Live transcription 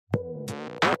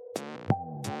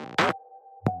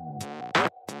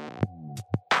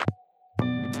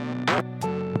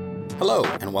Hello,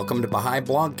 and welcome to Baha'i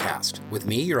Blogcast with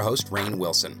me, your host, Rainn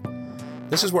Wilson.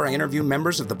 This is where I interview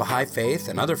members of the Baha'i faith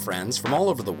and other friends from all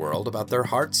over the world about their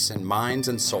hearts and minds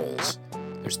and souls,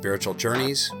 their spiritual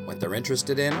journeys, what they're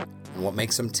interested in, and what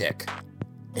makes them tick.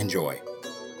 Enjoy.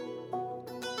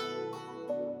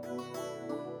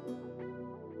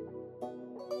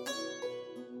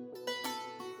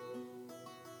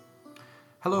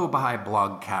 Hello, Baha'i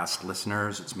Blogcast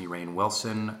listeners. It's me, Rainn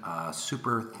Wilson.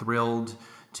 Super thrilled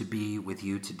to be with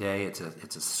you today. It's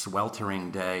a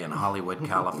sweltering day in Hollywood,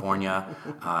 California.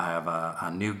 I have a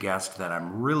new guest that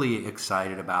I'm really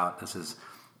excited about. This is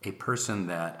a person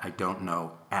that I don't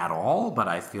know at all, but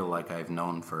I feel like I've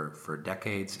known for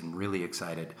decades, and really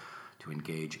excited to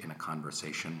engage in a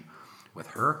conversation with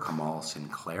her. Kamal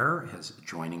Sinclair is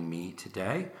joining me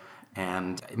today.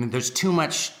 And I mean, there's too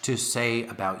much to say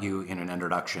about you in an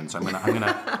introduction, so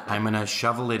I'm gonna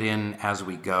shovel it in as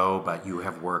we go. But you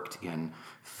have worked in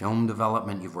film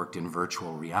development, you've worked in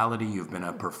virtual reality, you've been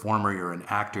a performer, you're an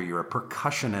actor, you're a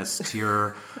percussionist.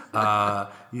 Your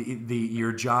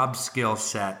job skill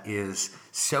set is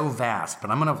so vast. But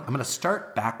I'm gonna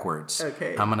start backwards.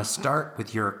 Okay. I'm gonna start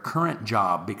with your current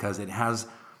job because it has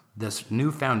this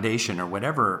new foundation, or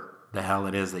whatever the hell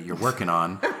it is that you're working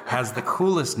on, has the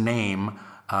coolest name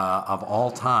of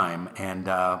all time. And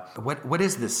what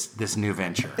is this new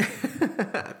venture?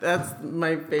 That's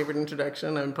my favorite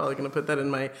introduction. I'm probably going to put that in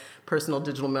my personal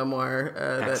digital memoir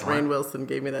that Rainn Wilson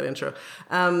gave me that intro.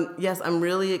 Yes, I'm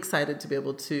really excited to be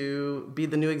able to be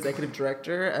the new executive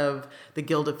director of the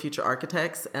Guild of Future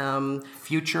Architects.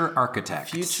 Future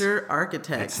Architects. Future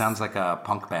Architects. It sounds like a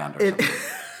punk band or something.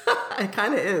 It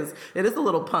kind of is. It is a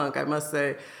little punk, I must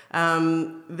say.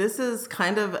 This is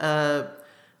kind of a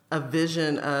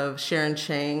vision of Sharon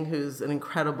Chang, who's an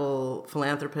incredible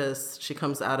philanthropist. She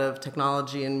comes out of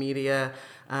technology and media,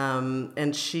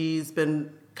 and she's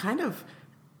been kind of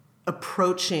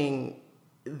approaching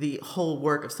the whole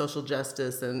work of social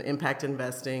justice and impact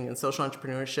investing and social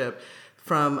entrepreneurship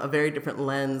from a very different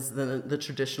lens than the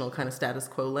traditional kind of status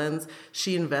quo lens.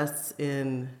 She invests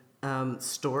in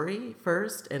story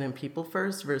first and in people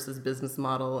first versus business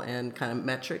model and kind of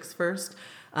metrics first.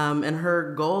 And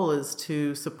her goal is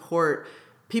to support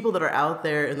people that are out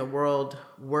there in the world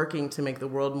working to make the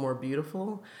world more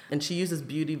beautiful. And she uses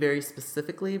beauty very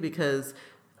specifically because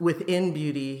within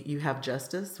beauty, you have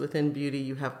justice. Within beauty,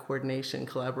 you have coordination,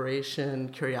 collaboration,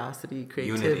 curiosity,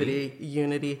 creativity,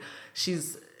 unity.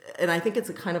 And I think it's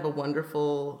a kind of a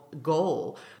wonderful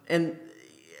goal. And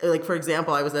like, for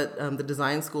example, I was at the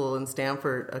design school in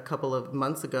Stanford a couple of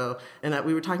months ago, and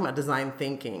we were talking about design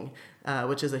thinking,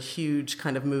 which is a huge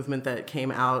kind of movement that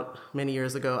came out many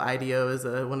years ago. IDEO is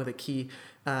one of the key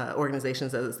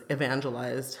organizations that has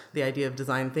evangelized the idea of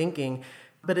design thinking,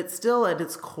 but it's still at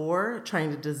its core trying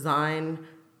to design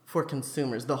for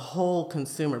consumers, the whole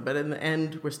consumer, but in the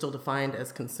end, we're still defined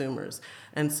as consumers.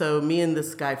 And so me and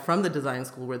this guy from the design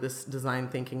school, where this design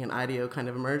thinking and IDEO kind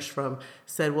of emerged from,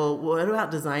 said, well, what about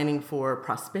designing for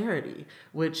prosperity,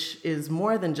 which is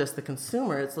more than just the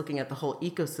consumer. It's looking at the whole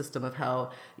ecosystem of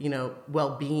how,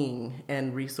 well-being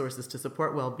and resources to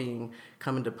support well-being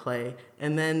come into play.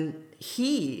 And then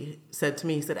he said to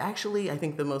me, actually, I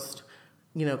think the most,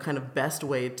 kind of best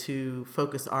way to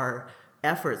focus our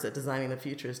efforts at designing the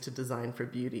future is to design for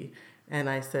beauty. And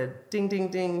I said, ding, ding,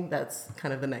 ding, that's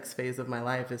kind of the next phase of my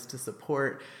life, is to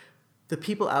support the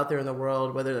people out there in the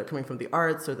world, whether they're coming from the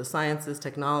arts or the sciences,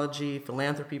 technology,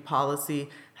 philanthropy, policy.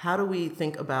 How do we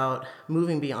think about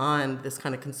moving beyond this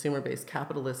kind of consumer-based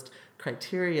capitalist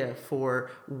criteria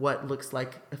for what looks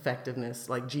like effectiveness,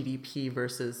 like GDP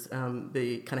versus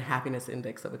the kind of happiness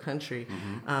index of a country,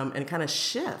 and kind of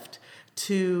shift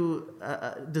to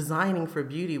designing for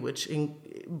beauty, which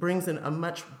brings in a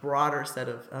much broader set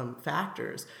of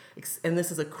factors. And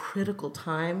this is a critical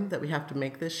time that we have to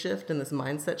make this shift and this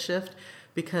mindset shift,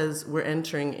 because we're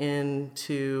entering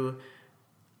into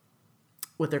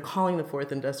what they're calling the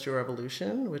fourth industrial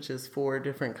revolution, which is 4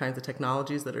 different kinds of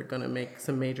technologies that are going to make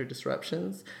some major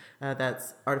disruptions.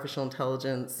 That's artificial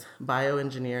intelligence,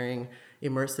 bioengineering,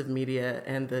 immersive media,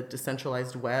 and the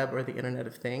decentralized web, or the Internet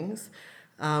of Things.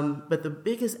 But the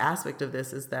biggest aspect of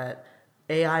this is that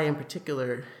AI in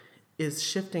particular is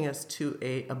shifting us to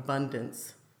an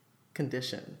abundance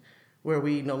condition, where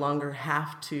we no longer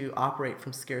have to operate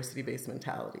from scarcity-based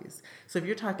mentalities. So if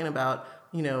you're talking about,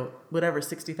 whatever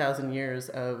 60,000 years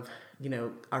of,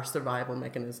 our survival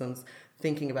mechanisms,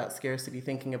 thinking about scarcity,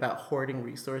 thinking about hoarding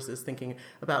resources, thinking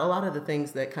about a lot of the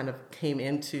things that kind of came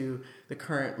into the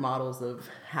current models of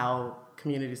how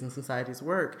communities and societies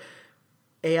work,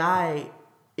 AI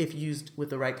if used with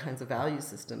the right kinds of value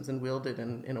systems and wielded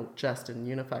in a just and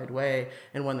unified way,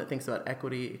 and one that thinks about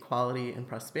equity, equality, and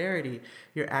prosperity,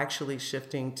 you're actually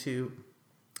shifting to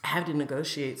have to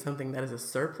negotiate something that is a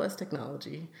surplus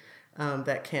technology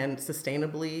that can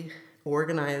sustainably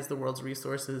organize the world's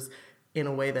resources in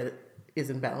a way that is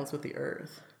in balance with the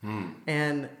earth.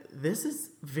 And this is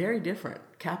very different.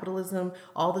 Capitalism,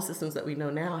 all the systems that we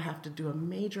know now have to do a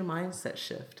major mindset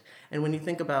shift. And when you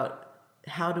think about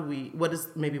what is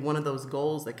maybe one of those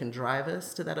goals that can drive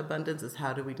us to that abundance is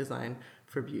how do we design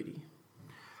for beauty?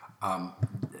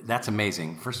 That's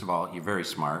amazing. First of all, you're very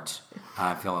smart.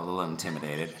 I feel a little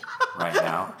intimidated right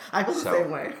now. I feel the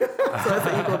same way.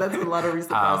 So that's a lot of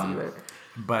reciprocity there.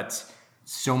 But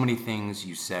so many things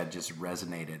you said just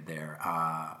resonated there.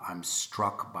 I'm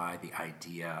struck by the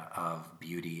idea of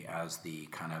beauty as the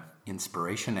kind of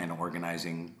inspiration and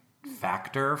organizing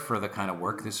factor for the kind of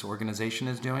work this organization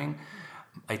is doing.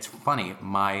 It's funny,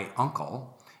 my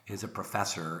uncle is a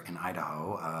professor in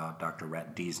Idaho, Dr.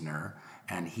 Rhett Diesner,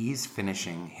 and he's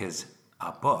finishing his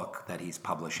book that he's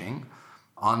publishing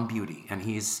on beauty, and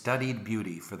he's studied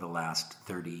beauty for the last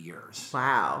 30 years.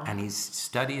 Wow. And he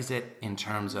studies it in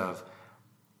terms of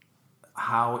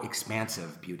how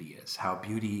expansive beauty is, how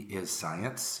beauty is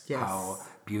science, yes. how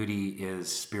beauty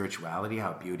is spirituality,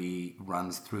 how beauty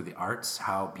runs through the arts,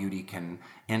 how beauty can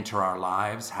enter our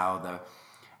lives, how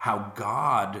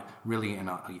God really,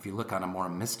 if you look on a more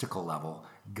mystical level,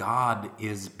 God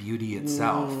is beauty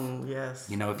itself. Yes.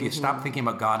 You know, if you stop thinking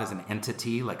about God as an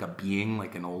entity, like a being,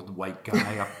 like an old white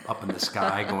guy up in the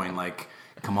sky going like,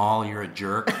 Kamal, you're a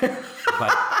jerk.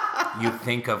 But you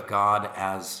think of God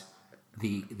as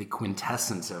the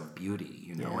quintessence of beauty,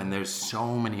 you know, and there's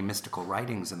so many mystical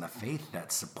writings in the faith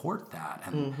that support that.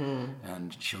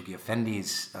 And Shoghi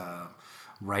Effendi's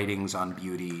writings on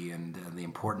beauty and the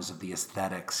importance of the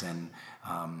aesthetics and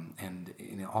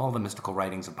you know, all the mystical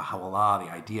writings of Baha'u'llah,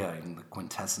 the idea and the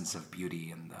quintessence of beauty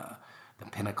and the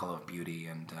pinnacle of beauty.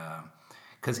 And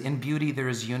because in beauty there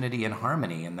is unity and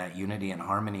harmony, and that unity and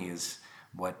harmony is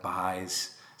what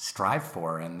Baha'is strive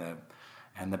for.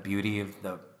 And the beauty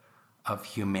of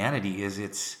humanity is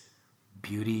its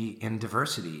beauty in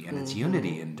diversity and its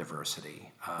unity in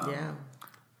diversity.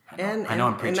 I know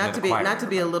I'm preaching not to the choir, not to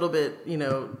be a little bit, you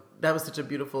know, that was such a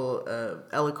beautiful,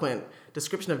 eloquent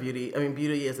description of beauty. I mean,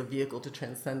 beauty as a vehicle to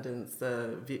transcendence,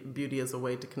 beauty as a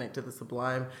way to connect to the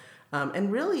sublime,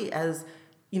 and really as,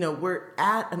 you know,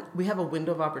 we have a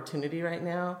window of opportunity right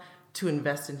now to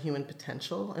invest in human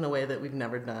potential in a way that we've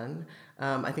never done.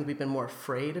 I think we've been more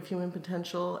afraid of human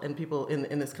potential, and people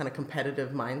in this kind of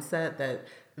competitive mindset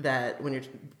that when you're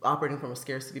operating from a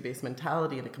scarcity-based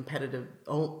mentality and a competitive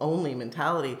only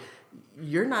mentality,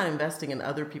 you're not investing in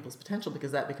other people's potential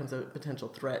because that becomes a potential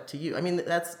threat to you. I mean,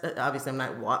 that's obviously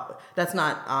that's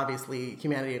not obviously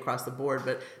humanity across the board,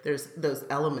 but there's those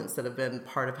elements that have been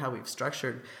part of how we've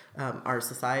structured our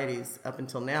societies up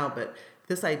until now. But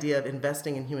this idea of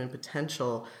investing in human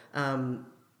potential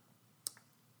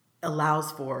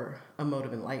allows for a mode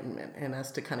of enlightenment and us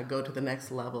to kind of go to the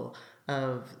next level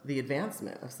of the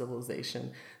advancement of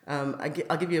civilization.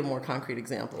 I'll give you a more concrete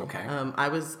example. Okay. I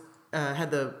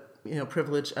had the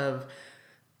privilege of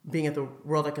being at the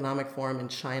World Economic Forum in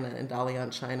China, in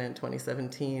Dalian, China in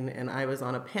 2017, and I was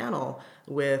on a panel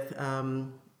with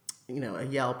a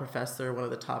Yale professor, one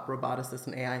of the top roboticists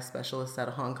and AI specialists at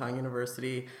a Hong Kong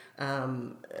university.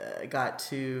 Got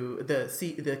to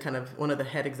the kind of one of the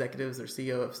head executives or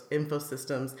CEO of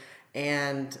InfoSystems,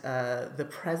 and the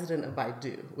president of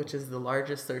Baidu, which is the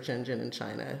largest search engine in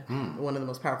China, one of the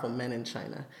most powerful men in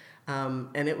China.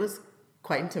 And it was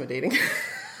quite intimidating.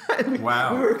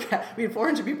 Wow. We had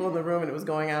 400 people in the room, and it was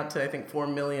going out to, I think, 4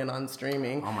 million on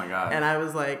streaming. Oh, my God. And I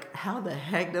was like, how the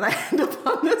heck did I end up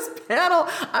on this panel?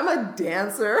 I'm a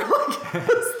dancer.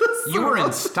 You were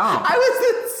in Stomp. I was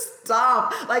in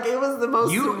Stomp. Like, it was the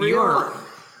most surreal.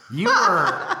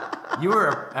 You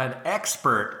were an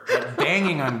expert at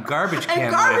banging on garbage cans.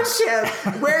 And garbage cans,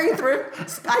 wearing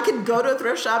thrift. I could go to a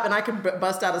thrift shop and I could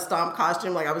bust out a Stomp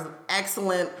costume. Like, I was an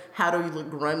excellent, how do you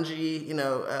look grungy,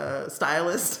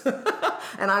 stylist.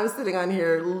 And I'm sitting on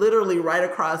here literally right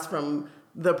across from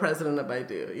the president of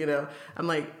Baidu, I'm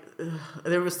like, ugh.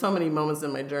 There were so many moments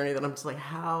in my journey that I'm just like,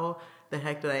 how the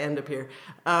heck did I end up here?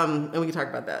 And we can talk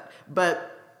about that.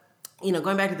 But,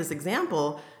 going back to this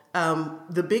example,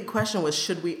 the big question was,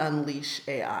 should we unleash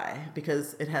AI?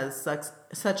 Because it has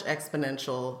such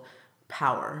exponential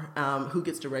power. Who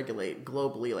gets to regulate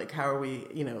globally? Like, how are we,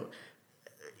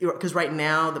 because right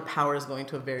now the power is going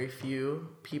to a very few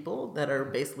people that are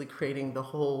basically creating the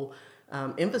whole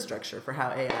infrastructure for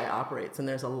how AI operates. And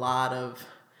there's already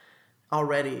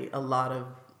a lot of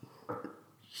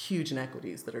huge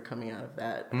inequities that are coming out of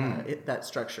that that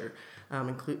structure,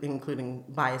 including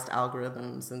biased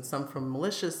algorithms and some from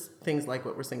malicious things like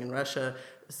what we're seeing in Russia,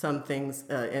 some things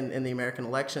in the American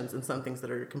elections, and some things that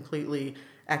are completely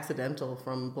accidental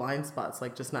from blind spots,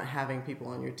 like just not having people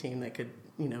on your team that could,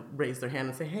 raise their hand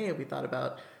and say, hey, we thought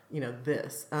about,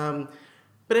 this.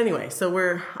 But anyway, so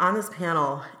we're on this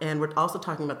panel, and we're also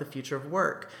talking about the future of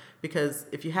work, because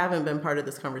if you haven't been part of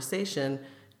this conversation,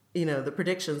 the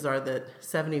predictions are that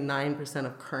 79%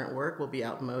 of current work will be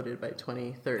outmoded by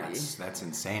 2030. That's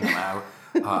insane.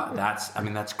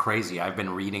 That's crazy. I've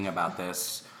been reading about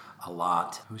this a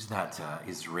lot. Who's that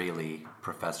Israeli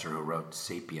professor who wrote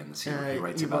 *Sapiens*? He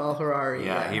writes Yuval Harari.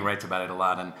 Yeah, he writes about it a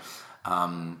lot,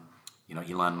 and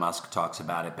Elon Musk talks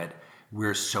about it. But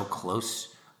we're so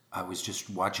close. I was just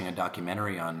watching a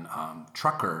documentary on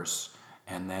truckers.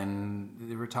 And then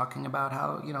they were talking about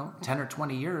how, 10 or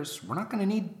 20 years, we're not going to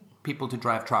need people to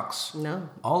drive trucks. No.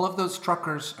 All of those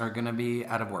truckers are going to be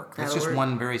out of work. That's just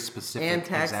one very specific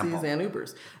example. And taxis and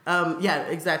Ubers. Yeah,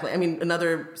 exactly. I mean,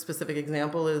 another specific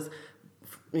example is,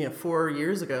 4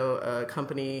 years ago, a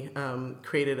company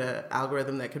created an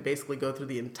algorithm that could basically go through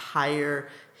the entire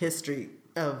history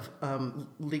of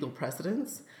legal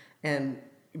precedents and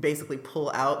basically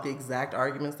pull out the exact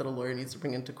arguments that a lawyer needs to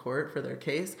bring into court for their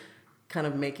case, kind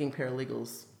of making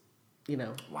paralegals,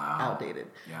 outdated.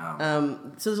 Yeah.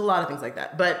 So there's a lot of things like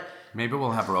that. But maybe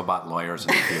we'll have robot lawyers in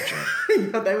the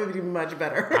future. That would be much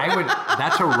better.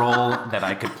 That's a role that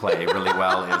I could play really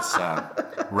well, is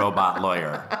robot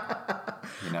lawyer.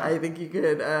 I think you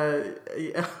could.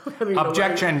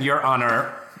 Objection, Your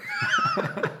Honor.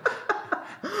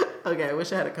 Okay, I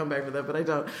wish I had a comeback for that, but I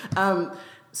don't.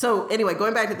 So anyway,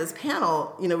 going back to this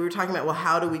panel, we were talking about, well,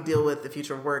 how do we deal with the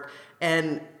future of work?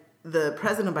 And the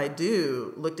president of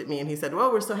Baidu looked at me and he said,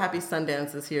 well, we're so happy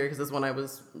Sundance is here, because this is when I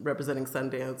was representing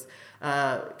Sundance,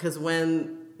 because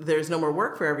when there's no more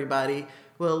work for everybody,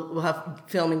 we'll have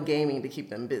film and gaming to keep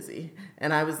them busy.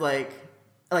 And I was like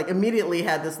immediately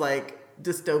had this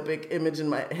dystopic image in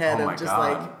my head of just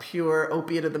God. Pure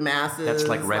opiate of the masses. That's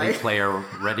like Ready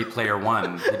Player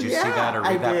One. Did you see that or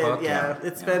read that book? Yeah,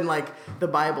 it's been like the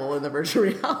Bible in the virtual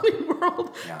reality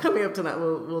world. Coming up tonight,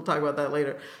 we'll talk about that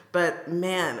later. But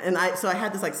man, and I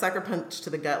had this sucker punch to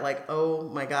the gut, oh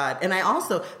my God. And I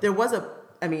also, there was a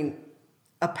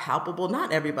palpable,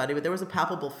 not everybody, but there was a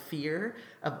palpable fear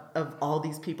of all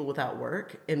these people without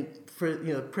work, and for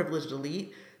privileged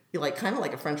elite, kind of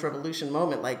like a French Revolution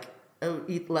moment,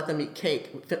 let them eat cake,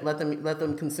 let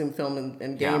them consume film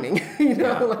and gaming,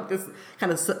 like this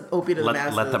kind of opiate of the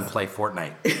masses. Let them play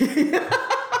Fortnite.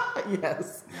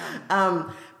 Yes.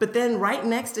 But then right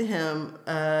next to him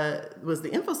was the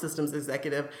Infosystems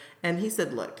executive, and he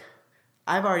said, look,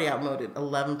 I've already outmoded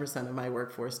 11% of my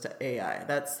workforce to AI.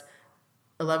 That's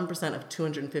 11% of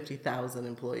 250,000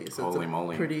 employees. So Holy it's a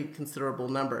moly. Pretty considerable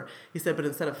number. He said, but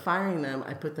instead of firing them,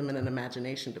 I put them in an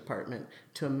imagination department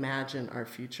to imagine our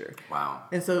future. Wow.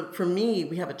 And so for me,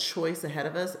 we have a choice ahead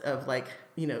of us of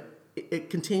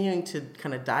continuing to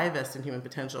kind of divest in human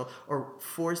potential or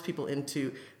force people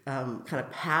into kind of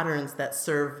patterns that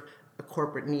serve a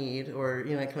corporate need or,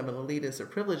 kind of an elitist or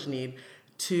privileged need,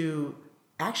 to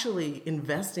actually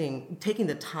taking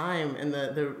the time and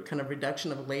the kind of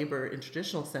reduction of labor in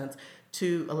traditional sense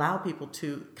to allow people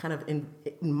to kind of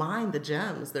mine the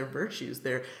gems, their virtues,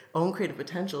 their own creative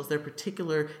potentials, their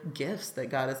particular gifts that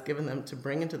God has given them to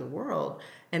bring into the world,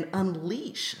 and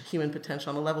unleash human potential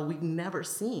on a level we've never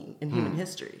seen in human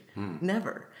history.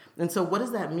 Never. And so what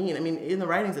does that mean? In the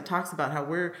writings, it talks about how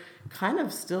we're kind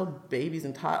of still babies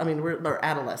and we're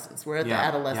adolescents. We're at the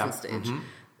adolescent stage. Mm-hmm.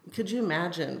 Could you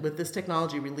imagine, with this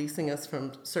technology releasing us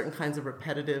from certain kinds of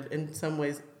repetitive, in some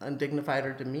ways undignified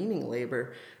or demeaning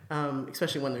labor,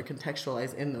 especially when they're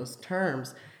contextualized in those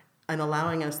terms, and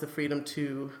allowing us the freedom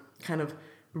to kind of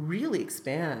really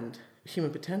expand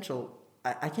human potential?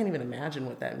 I can't even imagine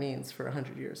what that means for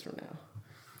 100 years from now.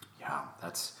 Yeah,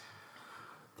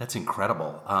 that's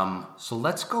incredible. So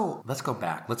let's go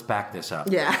back. Let's back this up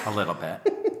a little bit.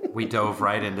 We dove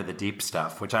right into the deep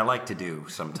stuff, which I like to do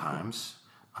sometimes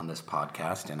on this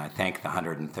podcast, and I thank the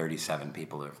 137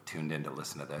 people who have tuned in to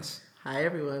listen to this. Hi,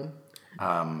 everyone.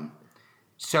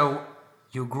 So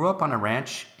you grew up on a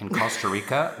ranch in Costa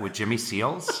Rica with Jimmy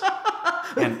Seals,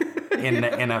 and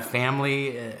in a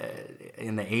family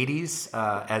in the 80s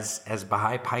as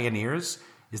Baha'i pioneers.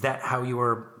 Is that how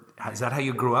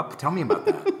you grew up? Tell me about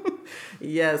that.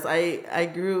 Yes, I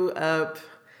grew up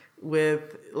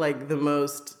with the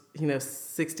most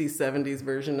 60s, 70s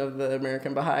version of the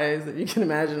American Baha'is that you can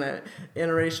imagine. An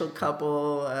interracial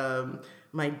couple.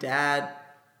 My dad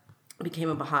became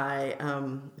a Baha'i.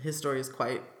 His story is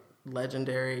quite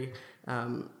legendary.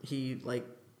 He like,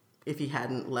 if he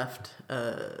hadn't left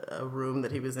a room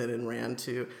that he was in and ran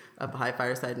to a Baha'i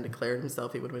fireside and declared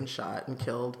himself, he would have been shot and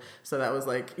killed. So that was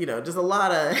like, just a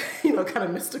lot of, kind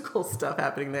of mystical stuff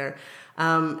happening there.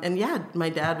 And yeah, my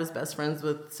dad was best friends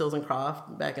with Stills and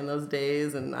Croft back in those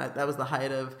days. And that was the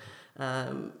height of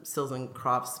Stills and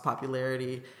Croft's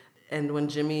popularity. And when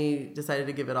Jimmy decided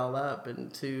to give it all up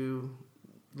and to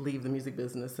leave the music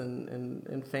business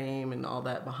and fame and all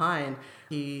that behind,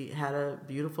 he had a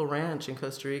beautiful ranch in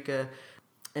Costa Rica,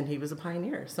 and he was a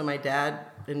pioneer. So my dad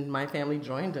and my family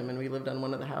joined him, and we lived on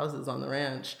one of the houses on the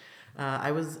ranch.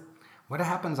 What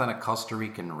happens on a Costa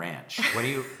Rican ranch? What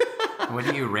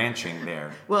are you ranching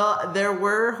there? Well, there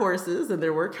were horses and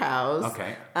there were cows.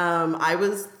 Okay. I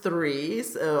was 3,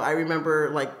 so I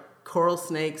remember like coral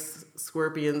snakes,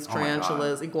 scorpions,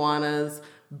 tarantulas, iguanas,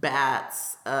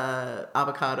 bats,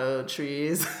 avocado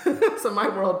trees. So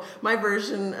my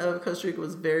version of Costa Rica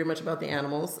was very much about the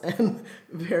animals and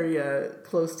very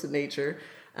close to nature.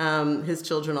 His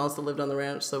children also lived on the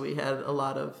ranch, so we had a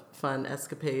lot of fun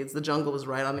escapades. The jungle was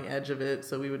right on the edge of it,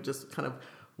 so we would just kind of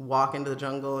walk into the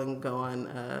jungle and go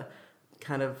on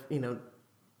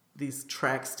these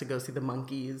treks to go see the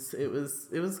monkeys. It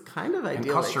was kind of idyllic.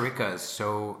 And Costa Rica is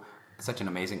such an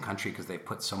amazing country because they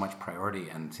put so much priority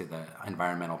into the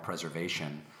environmental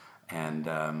preservation, and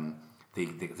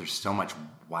there's so much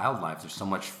wildlife, there's so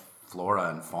much flora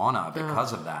and fauna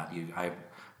because of that.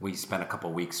 We spent a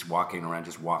couple of weeks walking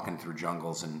through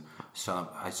jungles, and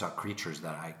I saw creatures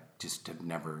that I just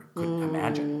couldn't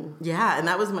imagine. Yeah, and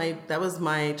that was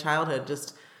my childhood.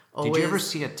 Just always. Did you ever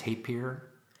see a tapir?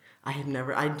 I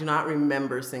do not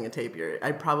remember seeing a tapir.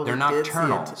 I probably They're did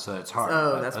nocturnal, see it. so it's hard.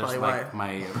 Oh, that's probably why.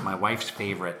 My wife's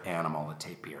favorite animal, a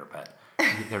tapir, but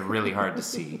they're really hard to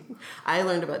see. I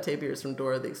learned about tapirs from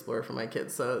Dora the Explorer for my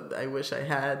kids, so I wish I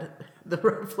had the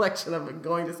reflection of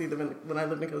going to see them when I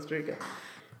lived in Costa Rica.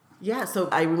 Yeah, so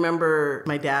I remember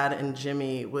my dad and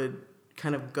Jimmy would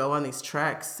kind of go on these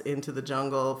treks into the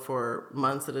jungle for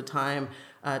months at a time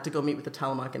to go meet with the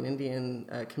Talamacan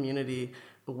Indian community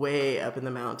way up in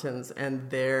the mountains, and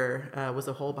there was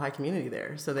a whole Baha'i community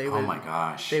there. So they would, oh my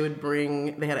gosh, they had a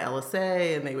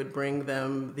LSA, and they would bring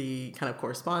them the kind of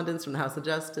correspondence from the House of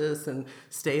Justice and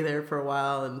stay there for a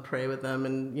while and pray with them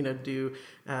and do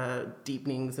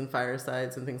deepenings and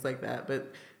firesides and things like that.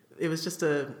 But it was just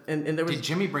and there was. Did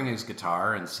Jimmy bring his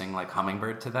guitar and sing like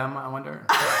Hummingbird to them, I wonder?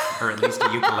 Or at least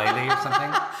a ukulele or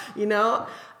something?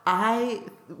 I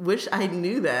wish I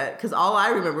knew that, because all I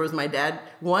remember was my dad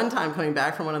one time coming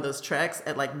back from one of those treks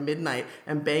at like midnight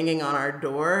and banging on our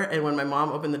door. And when my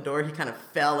mom opened the door, he kind of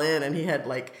fell in, and he had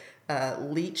like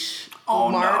leech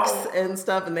marks and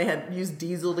stuff. And they had used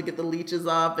diesel to get the leeches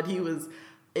off, but he was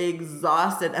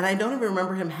exhausted. And I don't even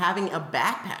remember him having a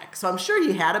backpack. So I'm sure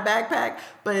he had a backpack,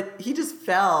 but he just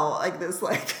fell like this,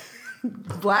 like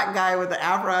black guy with the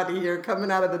afro out of here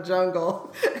coming out of the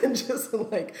jungle and just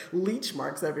like leech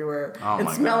marks everywhere and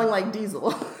smelling like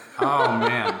diesel. Oh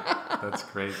man, that's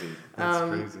crazy. That's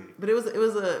crazy. But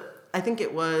I think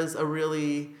it was a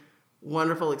really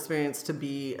wonderful experience to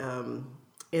be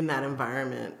in that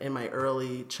environment in my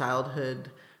early childhood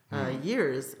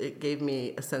years. It gave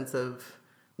me a sense of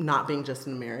not being just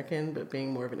an American, but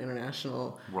being more of an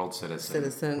international world citizen.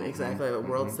 Mm-hmm. Exactly, a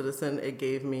world citizen. It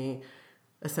gave me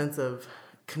a sense of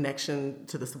connection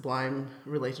to the sublime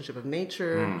relationship of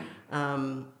nature,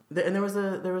 and there was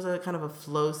a kind of a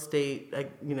flow state,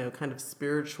 kind of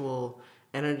spiritual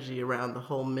energy around the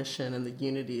whole mission and the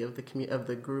unity of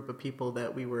the group of people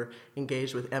that we were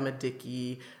engaged with. Emma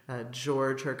Dickey,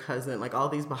 George, her cousin, like all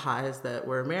these Baha'is that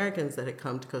were Americans that had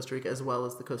come to Costa Rica, as well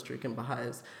as the Costa Rican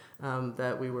Baha'is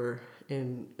that we were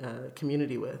in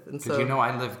community with. And so,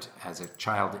 I lived as a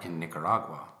child in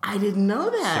Nicaragua. I didn't know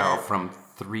that. So from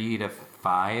 3 to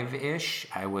 5-ish,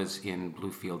 I was in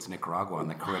Bluefields, Nicaragua, on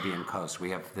the Caribbean coast. We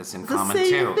have this in common too.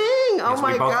 Same thing. Oh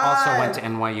my God. We both also went to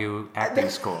NYU acting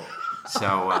school,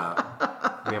 so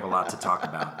we have a lot to talk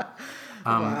about.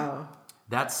 Wow.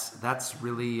 That's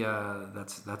really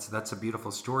that's a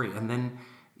beautiful story. And then,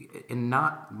 and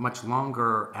not much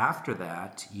longer after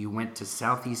that, you went to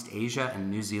Southeast Asia and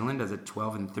New Zealand as a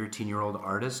 12 and 13-year-old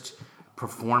artist,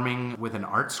 performing with an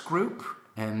arts group,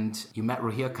 and you met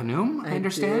Ruhia Khanum, I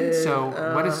understand. Did. So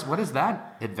what is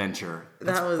that adventure?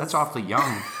 That's awfully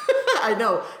young. I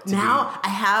know. Now I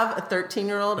have a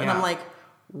 13-year-old, and I'm like,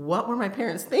 what were my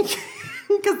parents thinking?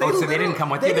 Because they didn't come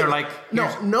with you. They're like,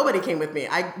 no, nobody came with me.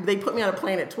 They put me on a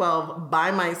plane at 12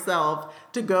 by myself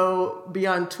to go be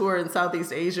on tour in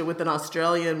Southeast Asia with an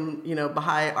Australian,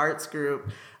 Baha'i arts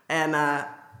group. And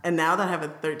now that I have a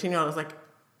 13-year-old, I was like,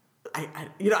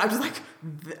 I'm just like,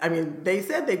 I mean, they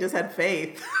said they just had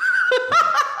faith.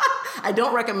 I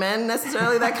don't recommend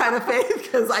necessarily that kind of faith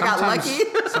because I got lucky.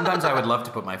 Sometimes I would love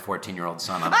to put my 14-year-old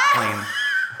son on a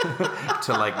plane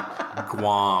to like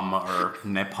Guam or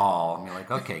Nepal. And you're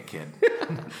like, okay, kid.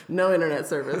 No internet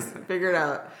service. Figure it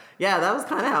out. Yeah, that was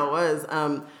kind of how it was.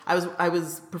 I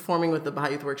was performing with the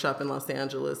Baha'i Youth Workshop in Los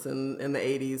Angeles in the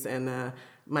 80s, and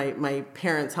my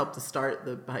parents helped to start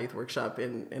the Baha'i Youth Workshop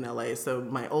in LA. So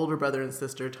my older brother and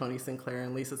sister, Tony Sinclair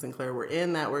and Lisa Sinclair, were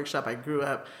in that workshop. I grew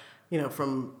up,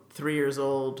 from 3 years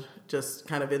old, just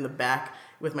kind of in the back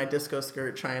with my disco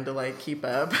skirt trying to like keep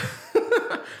up.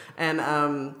 And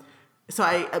so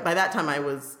by that time I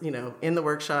was, in the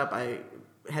workshop. I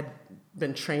had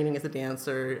been training as a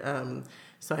dancer.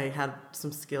 So I had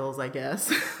some skills, I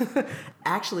guess.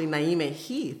 Actually, Naima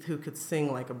Heath, who could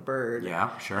sing like a bird.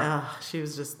 Yeah, sure. She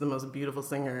was just the most beautiful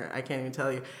singer. I can't even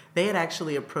tell you. They had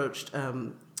actually approached,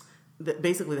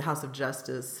 basically the House of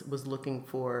Justice was looking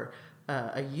for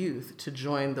a youth to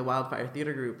join the Wildfire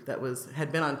Theater Group that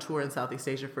had been on tour in Southeast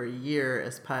Asia for a year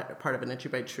as part of an Entry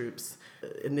by Troops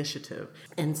initiative.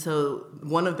 And so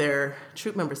one of their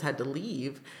troop members had to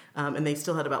leave, and they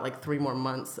still had about like 3 more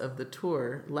months of the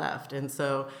tour left. And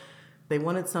so they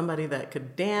wanted somebody that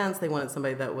could dance. They wanted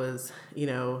somebody that was,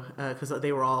 because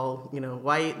they were all,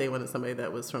 white. They wanted somebody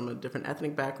that was from a different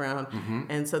ethnic background. Mm-hmm.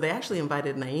 And so they actually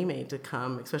invited Naima to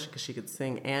come, especially because she could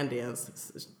sing and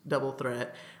dance, double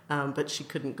threat. But she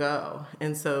couldn't go.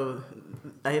 And so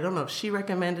I don't know if she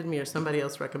recommended me or somebody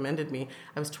else recommended me.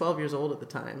 I was 12 years old at the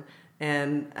time.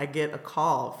 And I get a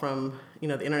call from,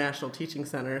 the International Teaching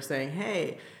Center saying,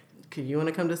 hey, could you want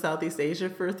to come to Southeast Asia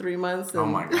for 3 months? Oh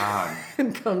my God.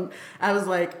 And come. I was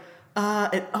like,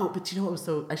 but you know what was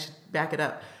I should back it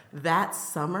up. That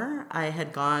summer, I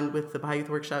had gone with the Baha'i Youth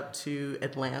Workshop to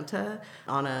Atlanta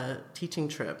on a teaching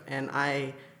trip. And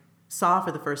I saw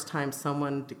for the first time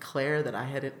someone declare that I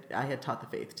had taught the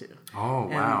faith to. Oh,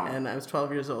 wow. And I was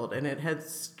 12 years old. And it had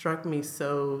struck me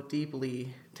so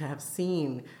deeply to have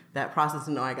seen that process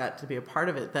and know I got to be a part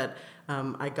of it that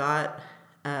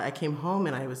I came home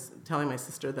and I was telling my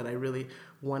sister that I really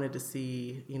wanted to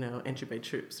see, Entry by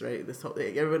Troops, right?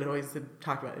 Everyone always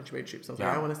talked about Entry by Troops. I was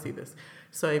like, I want to see this.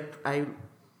 So I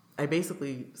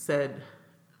basically said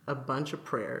a bunch of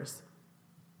prayers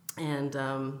and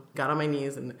got on my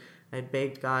knees and I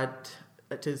begged God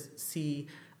to see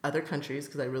other countries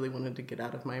because I really wanted to get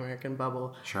out of my American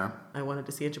bubble. Sure. I wanted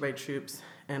to see Entry by Troops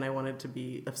and I wanted to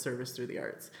be of service through the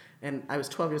arts. And I was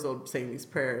 12 years old saying these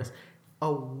prayers.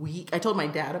 I told my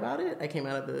dad about it. I came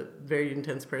out of the very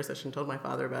intense prayer session, told my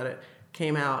father about it,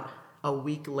 came out. A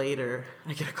week later,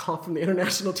 I get a call from the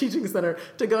International Teaching Center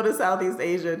to go to Southeast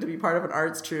Asia to be part of an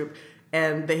arts troupe.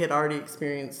 And they had already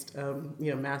experienced,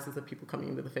 masses of people coming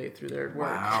into the faith through their work.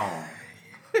 Wow.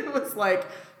 It was like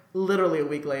literally a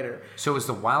week later. So it was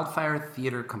the Wildfire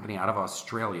Theater Company out of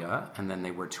Australia, and then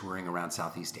they were touring around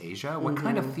Southeast Asia. What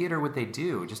kind of theater would they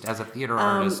do? Just as a theater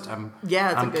artist, I'm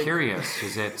curious.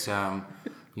 Is it,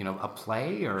 a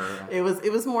play or? It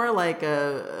was more like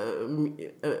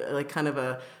a kind of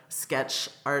a sketch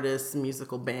artist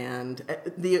musical band.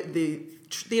 The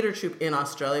theater troupe in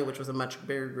Australia, which was a much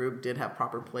bigger group, did have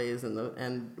proper plays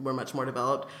and were much more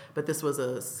developed. But this was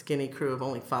a skinny crew of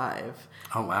only 5.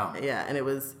 Oh wow! Yeah, and it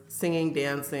was singing,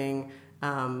 dancing. A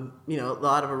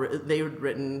lot of they had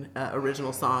written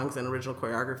original songs and original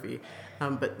choreography,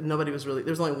 but nobody was really.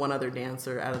 There was only one other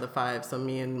dancer out of the 5. So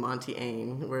me and Monty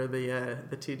Ain were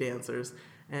the 2 dancers.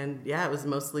 And yeah, it was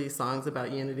mostly songs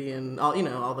about unity and all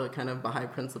the kind of Baha'i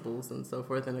principles and so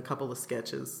forth, and a couple of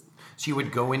sketches. So you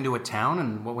would go into a town,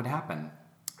 and what would happen?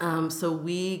 So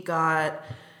we got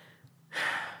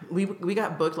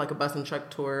booked like a bus and truck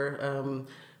tour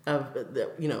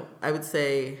I would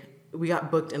say we got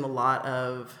booked in a lot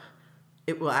of.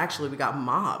 Actually, we got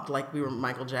mobbed like we were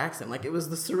Michael Jackson. Like it was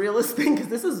the surrealist thing because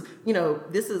this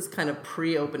is kind of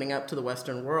pre-opening up to the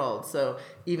Western world. So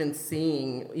even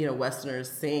seeing,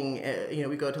 Westerners sing,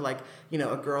 we go to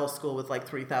a girls' school with like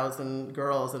 3,000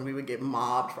 girls and we would get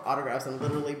mobbed for autographs and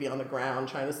literally be on the ground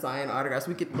trying to sign autographs.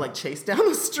 We could like chase down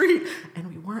the street and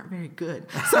we weren't very good.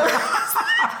 So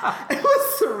it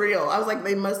was surreal. I was like,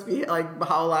 they must be like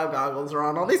Baha'u'llah goggles are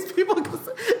on all these people because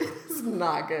it's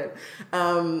not good.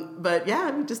 But yeah,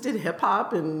 we just did hip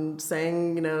hop and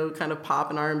sang, kind of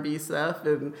pop and R&B stuff,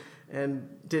 and and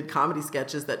did comedy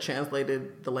sketches that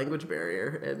translated the language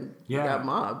barrier, and got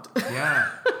mobbed. Yeah.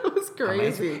 It was crazy.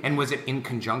 Amazing. And was it in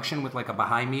conjunction with like a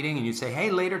Baha'i meeting, and you'd say,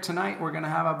 hey, later tonight we're going to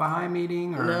have a Baha'i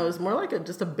meeting? Or? No, it was more like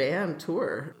just a band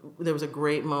tour. There was a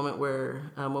great moment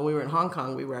where when we were in Hong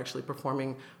Kong, we were actually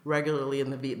performing regularly in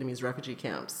the Vietnamese refugee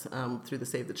camps through the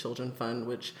Save the Children Fund,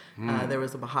 which there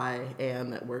was a Baha'i Ann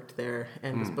that worked there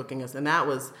and was booking us. And that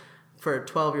was, for a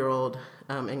 12-year-old,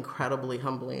 incredibly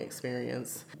humbling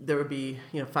experience. There would be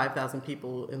 5,000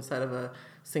 people inside of a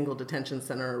single detention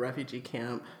center or refugee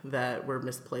camp that were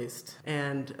misplaced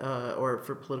and or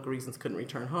for political reasons couldn't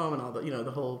return home, and all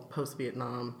the whole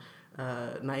post-Vietnam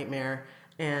nightmare.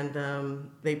 And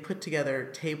they put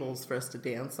together tables for us to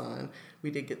dance on.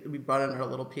 We brought in our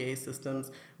little PA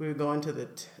systems. We would go into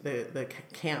the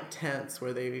camp tents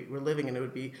where they were living, and it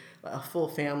would be a full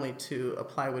family to a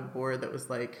plywood board that was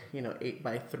 8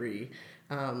 by 3,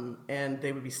 and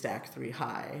they would be stacked 3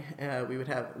 high. We would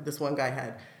have, this one guy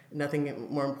had nothing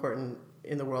more important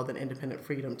in the world than independent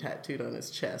freedom tattooed on his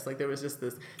chest. There was just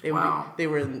this.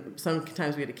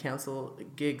 Sometimes we had to cancel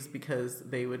gigs because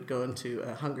they would go into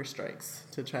hunger strikes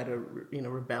to try to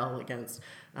rebel against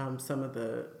some of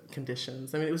the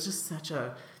conditions. I mean, it was just such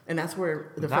a, and that's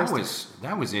where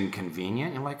that was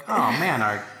inconvenient. You're like, oh man,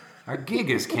 our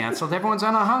gig is canceled. Everyone's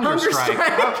on a hunger strike.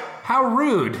 How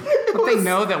rude! But they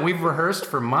know that we've rehearsed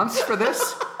for months for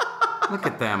this. Look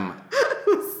at them.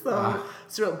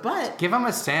 So, but give them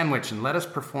a sandwich and let us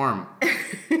perform.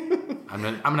 I'm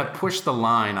gonna push the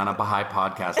line on a Baha'i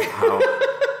podcast of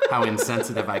how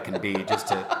insensitive I can be, just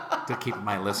to keep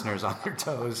my listeners on their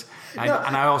toes. And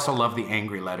I also love the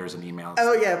angry letters and emails.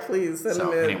 Oh yeah, please send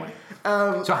them in. Anyway,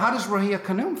 so how does Rohia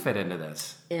Khanum fit into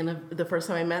this? And the first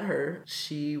time I met her,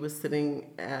 she was sitting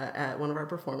at one of our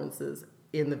performances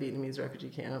in the Vietnamese refugee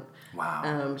camp.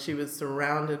 Wow. She was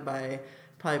surrounded by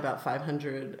probably about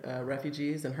 500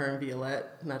 refugees, and her and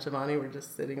Violette Nachavani were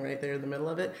just sitting right there in the middle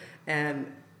of it.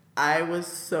 And I was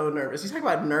so nervous. You talk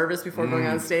about nervous before going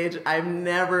on stage. I've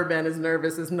never been as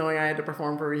nervous as knowing I had to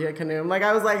perform for Rohia Khanum.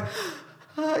 I was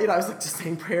I was just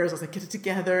saying prayers. I was get it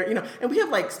together, And we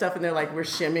have stuff in there, we're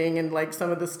shimmying and some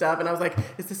of the stuff. And I was like,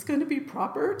 is this going to be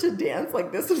proper to dance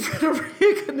like this in front of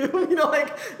Rohia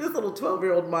Khanum? This little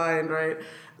 12-year-old mind, right?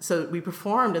 So we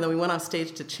performed, and then we went off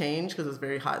stage to change because it was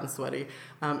very hot and sweaty.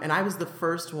 And I was the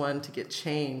first one to get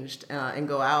changed and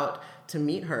go out to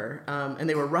meet her. And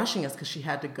they were rushing us because she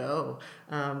had to go.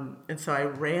 And so I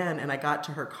ran, and I got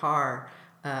to her car.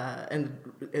 And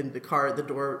in the car, the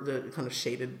door, the kind of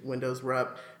shaded windows were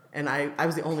up, and I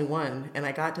was the only one. And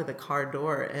I got to the car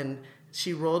door, and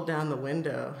she rolled down the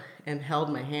window and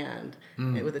held my hand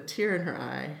with a tear in her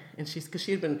eye. And because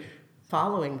she had been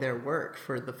following their work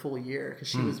for the full year,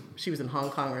 because she was in Hong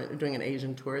Kong doing an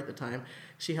Asian tour at the time.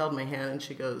 She held my hand and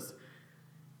she goes,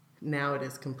 "Now it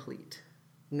is complete.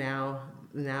 Now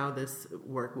this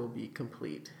work will be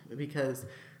complete," because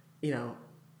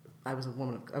I was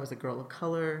a girl of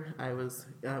color. I was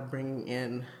bringing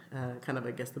in kind of,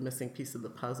 I guess, the missing piece of the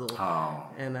puzzle. Oh.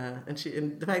 And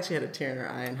the fact she had a tear in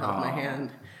her eye and held my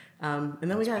hand. And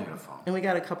then we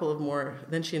got a couple of more.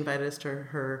 Then she invited us to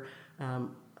her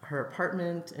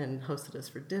apartment and hosted us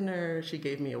for dinner. She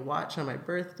gave me a watch on my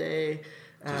birthday.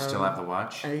 Do you still have the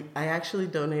watch? I actually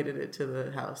donated it to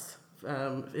the house.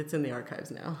 It's in the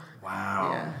archives now.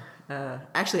 Wow. Yeah.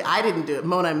 Actually, I didn't do it.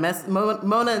 Mona and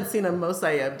Sina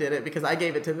Mosayeb did it because I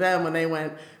gave it to them when they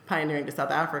went pioneering to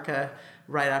South Africa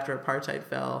right after apartheid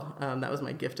fell. That was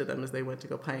my gift to them as they went to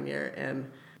go pioneer.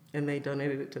 And they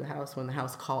donated it to the house when the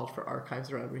house called for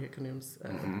archives around Rohia Khanum's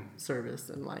service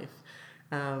and life.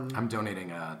 I'm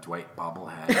donating a Dwight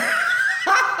bobblehead.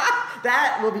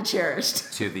 That will be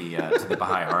cherished. to the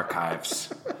Baha'i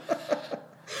archives.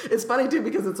 It's funny too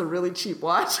because it's a really cheap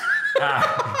watch.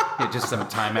 Just some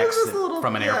Timex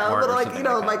from an airport, or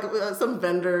something some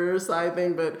vendor side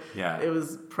thing, but it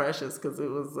was precious because it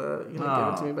was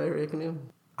given to me by Rohia Khanum.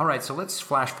 All right, so let's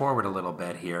flash forward a little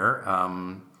bit here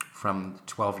from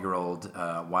 12-year-old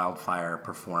wildfire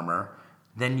performer.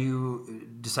 Then you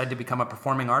decide to become a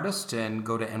performing artist and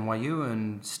go to NYU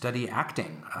and study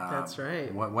acting. That's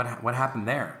right. What happened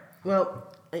there?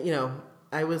 Well,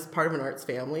 I was part of an arts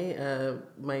family.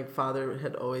 My father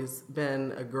had always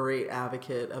been a great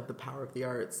advocate of the power of the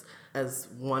arts as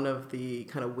one of the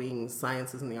kind of wings,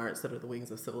 sciences and the arts that are the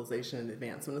wings of civilization and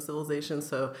advancement of civilization.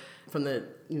 So from the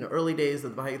early days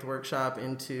of the Baha'i Youth Workshop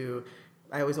into,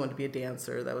 I always wanted to be a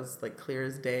dancer. That was clear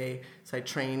as day. So I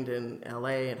trained in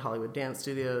LA at Hollywood Dance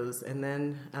Studios. And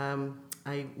then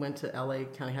I went to LA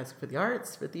County High School for the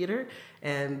Arts for theater,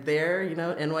 and there,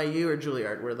 NYU or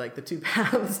Juilliard were like the two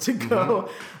paths to go.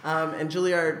 And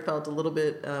Juilliard felt a little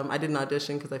bit. I didn't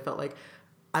audition because I felt like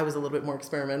I was a little bit more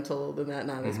experimental than that,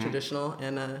 not as traditional.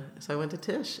 And so I went to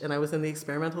Tisch, and I was in the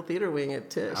experimental theater wing at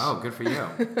Tisch. Oh, good for you.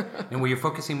 And were you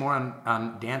focusing more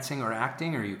on dancing or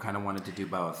acting, or you kind of wanted to do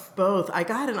both? Both. I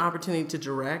got an opportunity to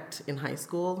direct in high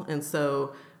school, and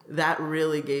so that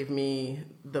really gave me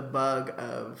the bug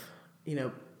of,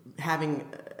 having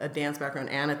a dance background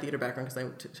and a theater background,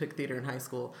 because I took theater in high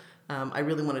school. I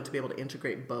really wanted to be able to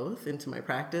integrate both into my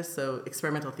practice. So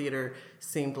experimental theater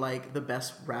seemed like the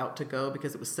best route to go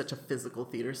because it was such a physical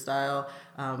theater style,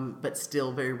 but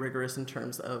still very rigorous in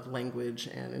terms of language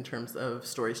and in terms of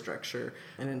story structure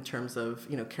and in terms of,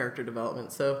 character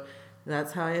development. So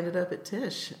that's how I ended up at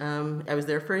Tisch. I was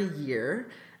there for a year.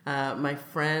 My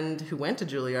friend who went to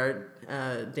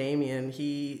Juilliard, Damien,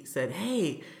 he said,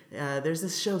 "Hey, there's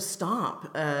this show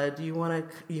Stomp. Do you want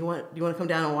to come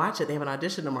down and watch it? They have an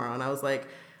audition tomorrow." And I was like,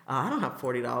 "I don't have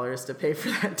 $40 to pay for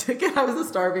that ticket. I was a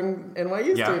starving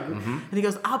NYU student." And he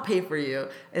goes, "I'll pay for you."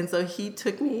 And so he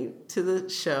took me to the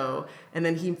show, and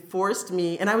then he forced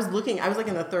me. And I was like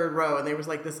in the third row, and there was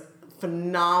like this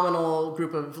phenomenal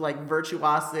group of like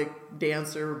virtuosic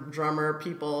dancer, drummer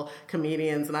people,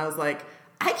 comedians, and I was like,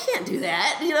 I can't do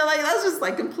that. That's just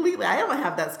like completely, I don't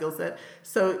have that skill set.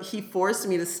 So he forced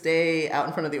me to stay out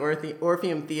in front of the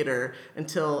Orpheum Theater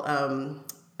until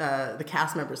the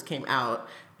cast members came out.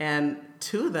 And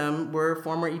two of them were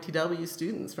former ETW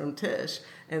students from Tisch.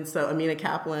 And so Amina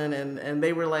Kaplan, and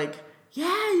they were like,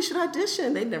 "Yeah, you should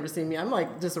audition." They'd never seen me. I'm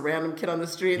like just a random kid on the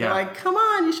street. Yeah. They're like, "Come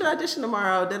on, you should audition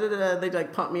tomorrow." They'd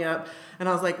like pump me up. And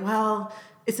I was like, well,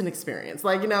 it's an experience.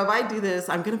 Like, if I do this,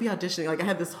 I'm going to be auditioning. Like, I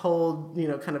had this whole,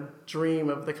 kind of dream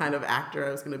of the kind of actor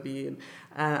I was going to be. And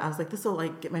I was like, this will,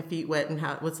 like, get my feet wet and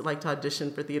what's it like to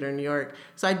audition for theater in New York.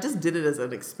 So I just did it as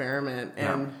an experiment,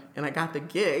 and I got the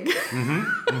gig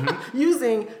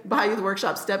using Baha'i Youth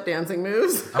Workshop step dancing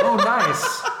moves. Oh, nice.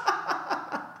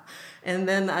 And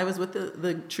then I was with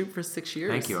the troupe for 6 years.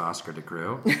 Thank you, Oscar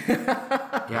DeCreux.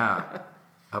 Yeah.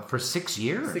 For 6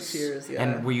 years? 6 years, yeah.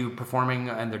 And were you performing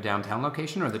in their downtown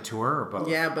location or the tour or both?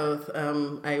 Yeah, both.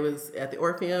 I was at the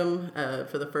Orpheum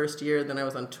for the first year, then I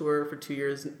was on tour for 2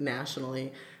 years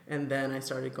nationally, and then I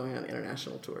started going on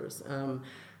international tours.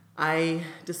 I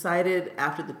decided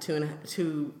after the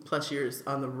 2+ years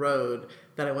on the road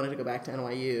that I wanted to go back to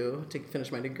NYU to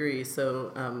finish my degree,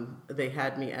 so they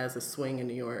had me as a swing in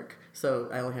New York, so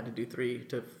I only had to do 3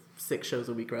 to 6 shows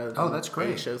a week rather than that's great.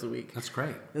 8 shows a week. That's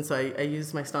great. And so I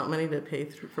used my Stomp money to pay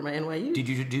for my NYU. Did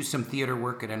you do some theater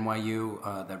work at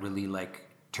NYU that really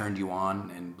turned you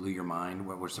on and blew your mind?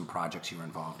 What were some projects you were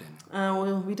involved in?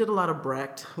 Well, we did a lot of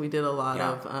Brecht. We did a lot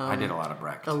of... I did a lot of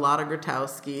Brecht. A lot of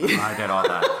Grotowski. I did all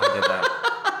that. I did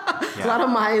that. Yeah. A lot of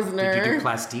Meisner. Did you do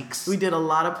plastiques? We did a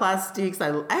lot of plastiques.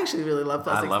 I actually really love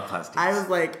plastiques. I love plastiques. I was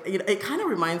like, it kind of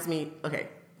reminds me,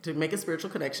 to make a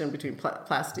spiritual connection between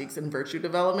plastiques and virtue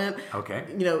development. Okay.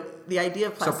 The idea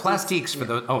of plastiques. So plastiques for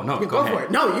those. Oh no, go ahead. For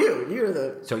it. No, you're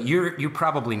the. So you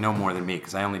probably know more than me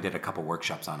because I only did a couple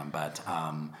workshops on them. But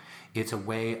it's a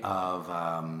way of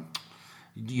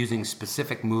using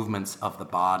specific movements of the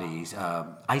bodies,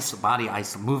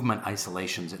 movement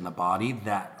isolations in the body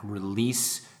that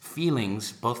release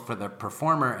feelings both for the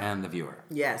performer and the viewer.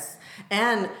 Yes.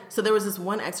 And so there was this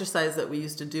one exercise that we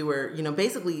used to do where,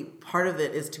 basically part of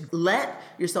it is to let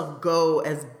yourself go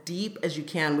as deep as you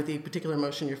can with the particular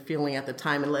emotion you're feeling at the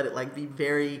time and let it be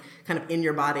very kind of in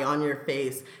your body, on your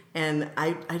face. And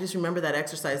I just remember that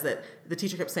exercise that the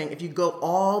teacher kept saying, if you go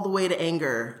all the way to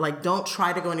anger, don't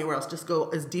try to go anywhere else, just go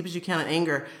as deep as you can in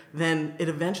anger, then it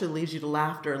eventually leads you to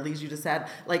laughter, leads you to sad.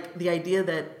 The idea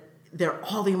that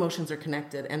all the emotions are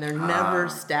connected and they're never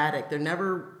static. They're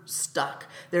never stuck.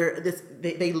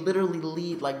 They literally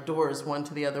lead like doors, one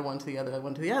to the other, one to the other,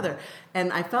 one to the other.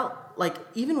 And I felt like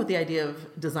even with the idea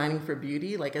of designing for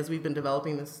beauty, as we've been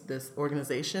developing this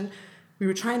organization, we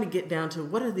were trying to get down to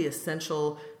what are the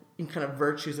essential kind of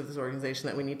virtues of this organization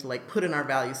that we need to put in our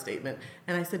value statement.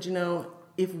 And I said,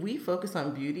 if we focus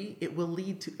on beauty, it will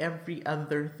lead to every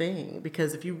other thing.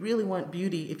 Because if you really want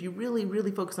beauty, if you really,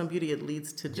 really focus on beauty, it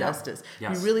leads to justice.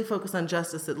 Yes. If you really focus on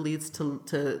justice, it leads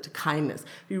to kindness.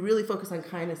 If you really focus on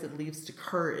kindness, it leads to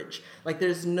courage.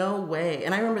 There's no way.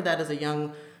 And I remember that as a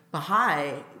young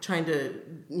Baha'i trying to,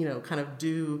 kind of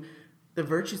do the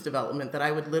virtues development, that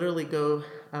I would literally go,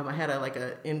 I had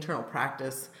a internal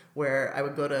practice where I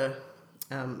would go to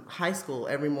high school,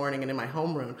 every morning, and in my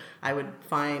homeroom, I would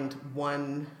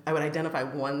identify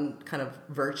one kind of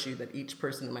virtue that each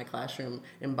person in my classroom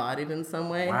embodied in some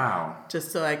way. Wow.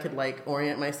 Just so I could like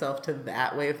orient myself to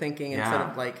that way of thinking instead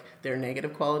of like their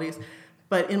negative qualities.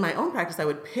 But in my own practice, I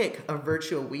would pick a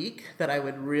virtue a week that I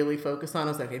would really focus on. I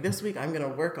was like, okay, this week I'm going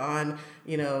to work on,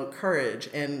 courage.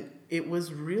 And it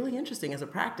was really interesting as a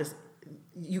practice.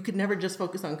 You could never just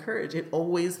focus on courage. It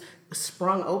always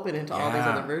sprung open into all these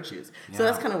other virtues. Yeah. So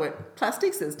that's kind of what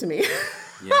plastiques is to me.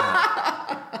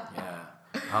 Yeah.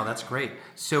 Oh, that's great.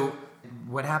 So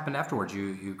what happened afterwards?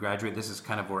 You graduate. This is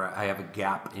kind of where I have a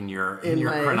gap in your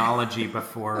chronology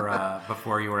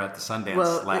before you were at the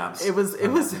Sundance Labs. It was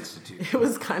Institute. It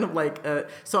was kind of like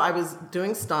so I was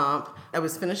doing Stomp. I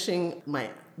was finishing my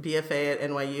BFA at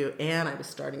NYU, and I was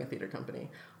starting a theater company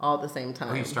all at the same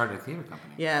time. Oh, you started a theater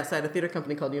company? Yeah, so I had a theater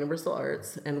company called Universal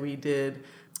Arts, and we did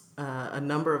a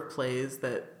number of plays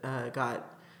that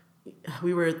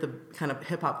we were at the kind of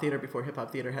hip-hop theater before hip-hop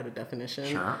theater had a definition.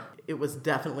 Sure. It was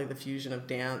definitely the fusion of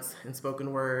dance and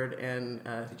spoken word. And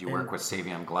did you work with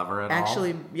Savion Glover at all?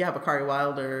 Actually, yeah, Bakari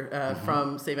Wilder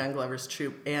from Savion Glover's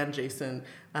troupe and Jason.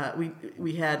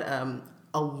 We had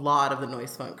a lot of the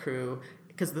Noise Funk crew,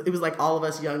 because it was like all of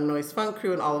us young Noise Funk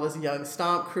crew and all of us young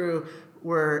Stomp crew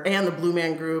and the Blue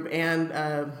Man Group and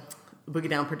Boogie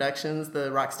Down Productions, the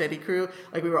Rocksteady crew.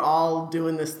 Like we were all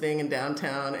doing this thing in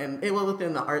downtown, and it was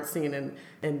within the art scene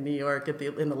in New York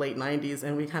in the late 90s,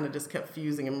 and we kind of just kept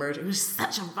fusing and merging. It was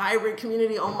such a vibrant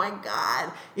community. Oh my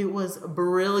God. It was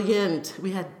brilliant.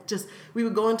 We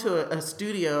would go into a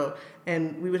studio,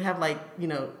 and we would have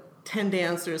 10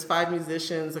 dancers, 5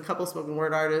 musicians, a couple spoken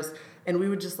word artists, and we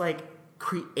would just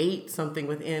create something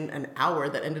within an hour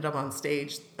that ended up on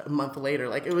stage a month later.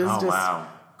 Like it was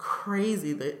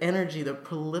crazy. The energy,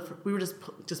 we were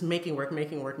just making work.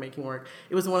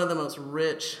 It was one of the most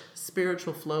rich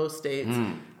spiritual flow states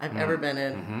I've ever been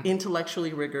in.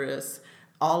 Intellectually rigorous,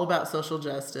 all about social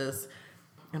justice,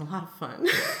 and a lot of fun.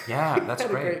 Yeah, that's Had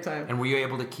great. a great time. And were you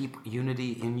able to keep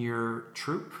unity in your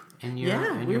troupe? In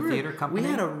your theater company? We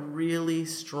had a really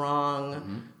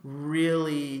strong,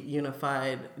 really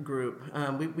unified group.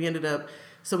 We ended up,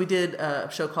 so we did a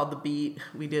show called The Beat.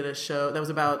 We did a show that was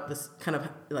about this kind of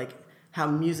how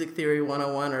music theory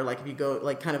 101, or if you go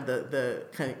kind of the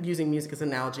kind of using music as an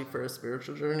analogy for a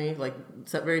spiritual journey,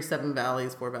 very 7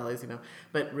 valleys, 4 valleys,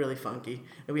 but really funky.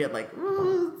 And we had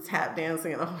tap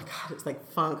dancing, and oh my God, it's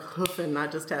funk hoofing,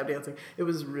 not just tap dancing. It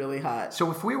was really hot.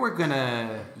 So if we were going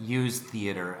to use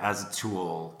theater as a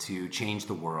tool to change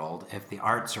the world, if the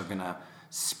arts are going to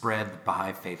spread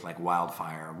Baha'i faith like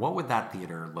wildfire, what would that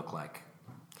theater look like,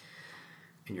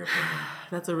 in your opinion?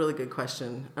 That's a really good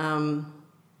question.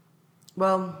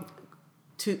 Well,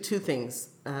 two things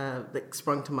that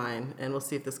sprung to mind, and we'll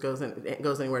see if this goes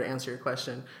anywhere to answer your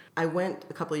question. I went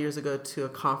a couple of years ago to a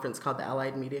conference called the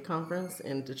Allied Media Conference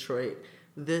in Detroit.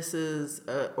 This is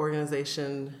an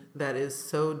organization that is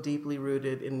so deeply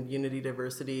rooted in unity,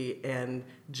 diversity, and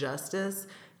justice.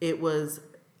 It was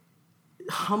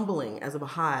humbling as a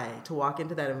Baha'i to walk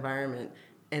into that environment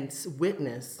and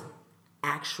witness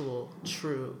actual,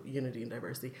 true unity and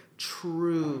diversity,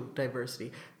 true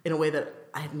diversity, in a way that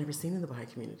I had never seen in the Baha'i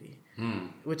community,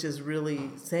 which is really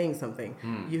saying something.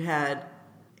 You had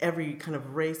every kind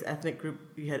of race, ethnic group.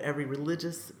 You had every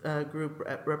religious group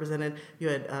represented. You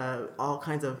had all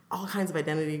kinds of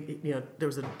identity. There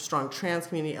was a strong trans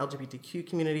community, LGBTQ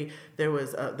community. There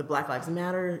was the Black Lives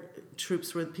Matter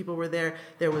troops people were there.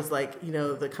 There was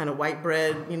the kind of white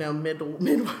bread,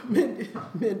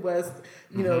 Midwest,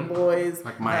 boys.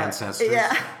 Like my ancestors.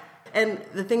 Yeah. And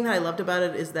the thing that I loved about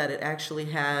it is that it actually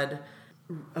had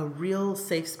a real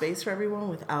safe space for everyone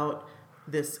without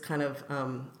this kind of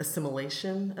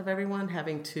assimilation of everyone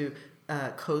having to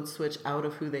code switch out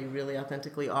of who they really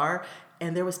authentically are.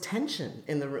 And there was tension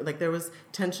in the room. There was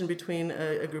tension between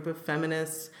a group of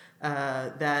feminists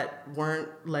that weren't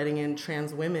letting in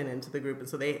trans women into the group. And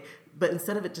so but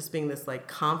instead of it just being this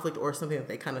conflict or something that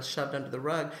they kind of shoved under the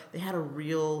rug, they had a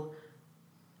real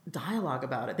dialogue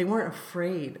about it. They weren't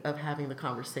afraid of having the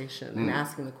conversation and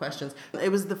asking the questions. It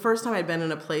was the first time I'd been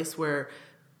in a place where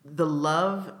the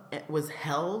love was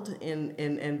held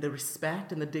and the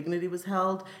respect and the dignity was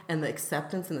held and the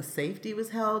acceptance and the safety was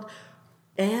held,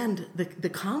 and the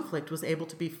conflict was able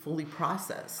to be fully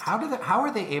processed. How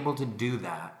are they able to do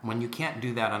that when you can't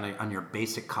do that on your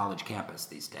basic college campus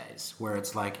these days, where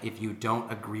it's if you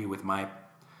don't agree with my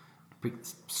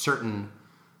certain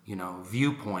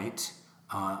viewpoint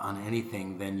on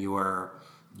anything, then you're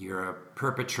a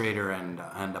perpetrator and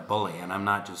a bully. And I'm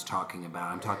not just talking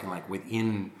about, I'm talking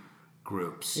within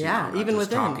groups. Yeah, I'm not even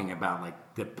just within. talking about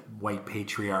like the white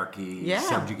patriarchy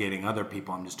subjugating other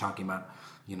people. I'm just talking about,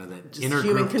 the Just inner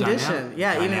human group condition.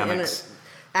 dynamics.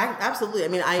 Absolutely. I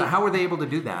mean, So how were they able to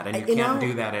do that? And you can't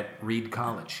do that at Reed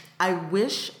College. I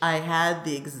wish I had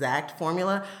the exact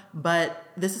formula, but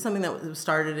this is something that was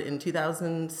started in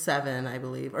 2007, I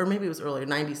believe, or maybe it was earlier,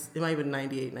 90. It might have been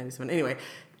 98, 97. Anyway,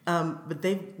 but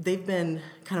they've been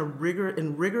kind of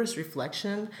rigorous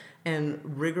reflection and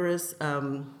rigorous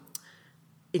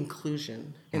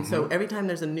inclusion. And so every time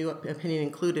there's a new opinion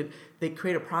included, they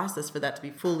create a process for that to be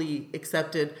fully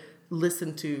accepted,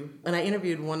 listened to. And I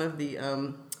interviewed one of the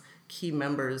key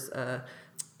members.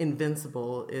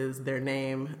 Invincible is their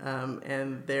name,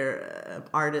 and they're an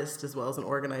artist as well as an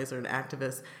organizer and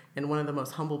activist, and one of the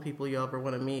most humble people you'll ever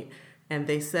want to meet. And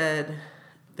they said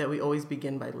that we always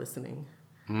begin by listening.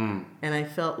 And I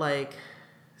felt like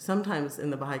sometimes in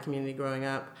the Baha'i community growing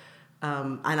up,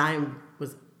 and I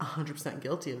was 100%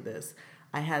 guilty of this,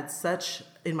 I had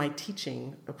in my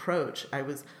teaching approach, I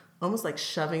was almost like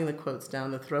shoving the quotes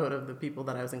down the throat of the people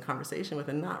that I was in conversation with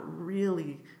and not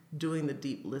really doing the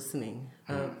deep listening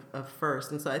of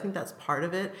first. And so I think that's part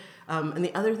of it. And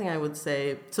the other thing I would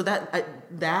say, so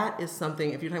that is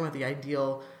something, if you're talking about the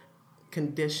ideal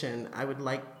condition, I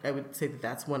would say that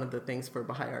that's one of the things for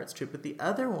Baha'i Arts Troupe. But the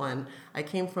other one, I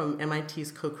came from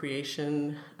MIT's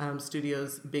Co-Creation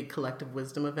Studio's big Collective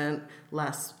Wisdom event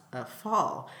last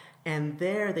fall. And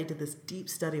there they did this deep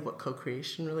study of what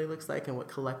co-creation really looks like and what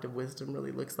collective wisdom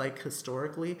really looks like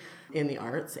historically in the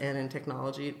arts and in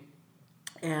technology.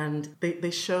 And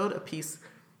they showed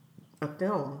a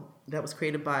film that was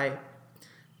created by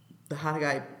the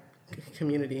Hagagai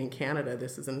community in Canada.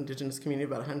 This is an indigenous community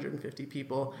of about 150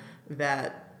 people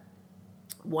that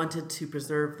wanted to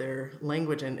preserve their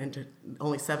language, and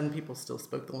only 7 people still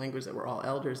spoke the language that were all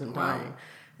elders and dying. Wow.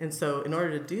 And so in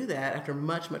order to do that, after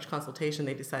much consultation,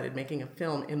 they decided making a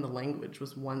film in the language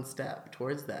was one step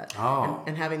towards that. Oh.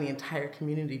 And having the entire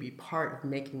community be part of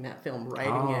making that film,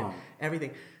 writing it,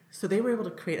 everything. So they were able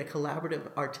to create a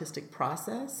collaborative artistic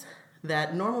process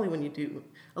that normally when you do,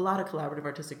 a lot of collaborative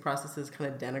artistic processes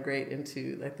kind of denigrate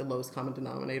into like the lowest common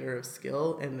denominator of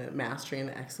skill and the mastery and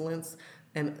the excellence.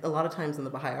 And a lot of times in the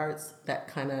Baha'i Arts, that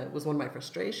kind of was one of my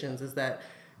frustrations, is that,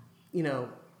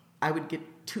 I would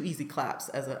get too easy claps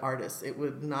as an artist. It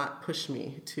would not push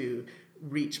me to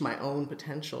reach my own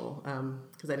potential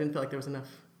because I didn't feel like there was enough,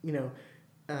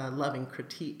 loving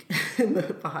critique in the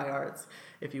Baha'i Arts,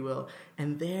 if you will.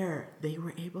 And there, they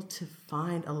were able to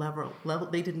find a level.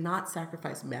 They did not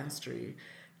sacrifice mastery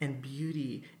and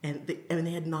beauty, and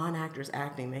they had non-actors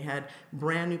acting. They had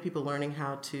brand new people learning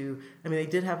how to. They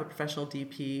did have a professional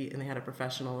DP and they had a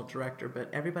professional director, but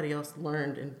everybody else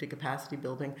learned and did capacity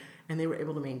building, and they were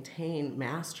able to maintain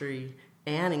mastery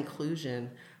and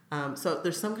inclusion. So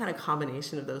there's some kind of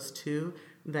combination of those two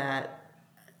that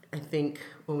I think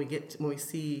when we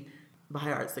see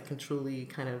Baha'i Arts that can truly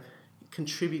kind of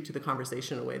contribute to the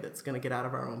conversation in a way that's going to get out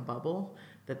of our own bubble,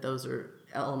 that those are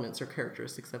elements or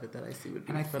characteristics of it that I see would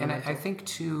be fundamental. And I think,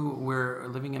 too, we're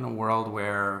living in a world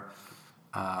where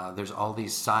there's all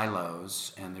these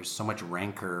silos and there's so much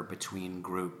rancor between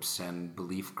groups and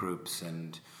belief groups,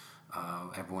 and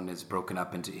everyone is broken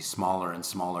up into smaller and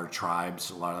smaller tribes,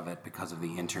 a lot of it because of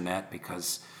the internet,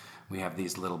 because we have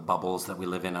these little bubbles that we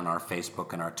live in on our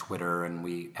Facebook and our Twitter, and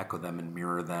we echo them and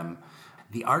mirror them.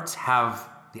 The arts are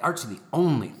the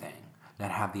only thing that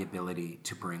have the ability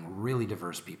to bring really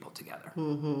diverse people together,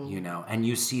 and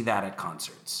you see that at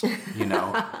concerts, you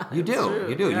do. True.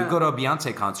 You do. Yeah. You go to a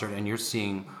Beyonce concert and you're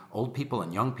seeing old people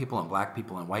and young people and black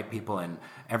people and white people and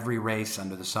every race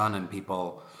under the sun, and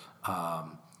people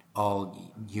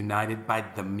all united by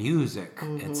the music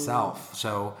itself.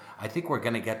 So I think we're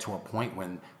going to get to a point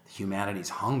when humanity's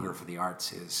hunger for the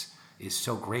arts is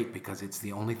so great, because it's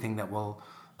the only thing that will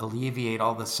alleviate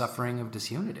all the suffering of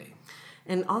disunity.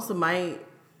 And also I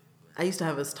used to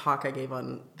have this talk I gave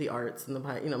on the arts and the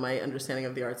Baha'i, my understanding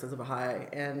of the arts as a Baha'i.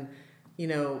 And,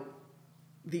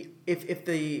 if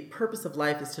the purpose of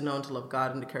life is to know and to love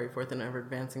God and to carry forth an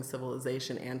ever-advancing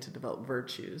civilization and to develop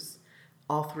virtues,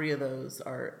 all three of those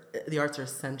the arts are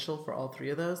essential for all three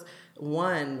of those.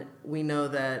 One, we know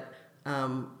that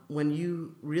when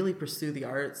you really pursue the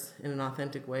arts in an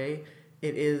authentic way,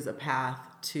 it is a path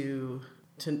to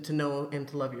know and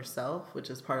to love yourself,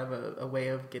 which is part of a way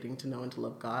of getting to know and to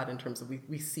love God, in terms of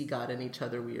we see God in each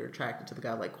other, we are attracted to the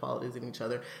godlike qualities in each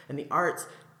other, and the arts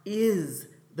is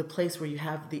the place where you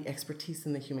have the expertise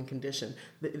in the human condition.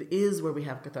 It is where we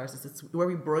have catharsis. It's where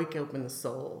we break open the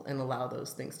soul and allow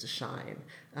those things to shine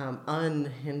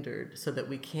unhindered so that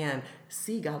we can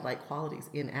see godlike qualities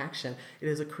in action. It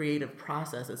is a creative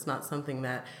process. It's not something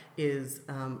that is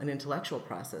an intellectual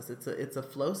process. It's a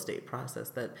flow state process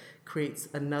that creates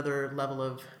another level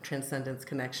of transcendence,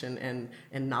 connection,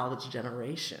 and knowledge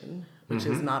generation, which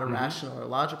is not a rational or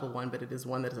logical one, but it is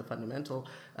one that is a fundamental,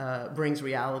 brings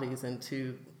realities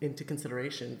into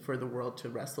consideration for the world to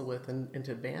wrestle with and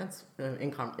to advance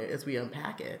as we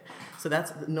unpack it. So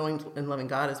that's knowing and loving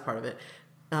God is part of it.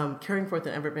 Carrying forth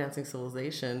an ever-advancing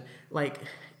civilization, a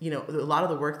lot of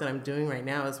the work that I'm doing right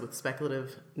now is with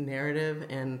speculative narrative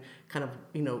and kind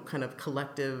of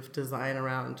collective design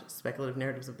around speculative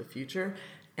narratives of the future.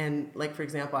 And for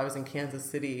example, I was in Kansas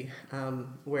City,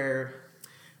 where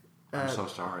I'm so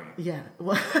sorry. Yeah.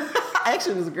 Well,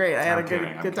 actually, it was great. I had a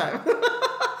good time.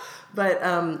 But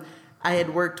I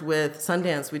had worked with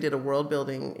Sundance. We did a World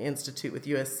Building Institute with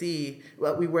USC.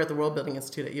 Well, we were at the World Building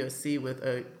Institute at USC with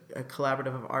a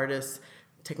collaborative of artists,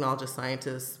 technologists,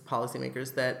 scientists,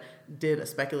 policymakers that did a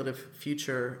speculative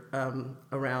future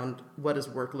around what does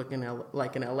work look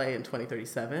like in LA in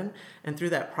 2037. And through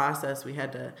that process, we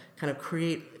had to kind of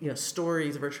create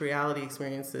stories, virtual reality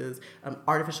experiences,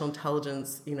 artificial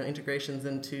intelligence, integrations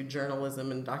into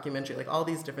journalism and documentary, all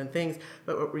these different things.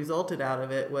 But what resulted out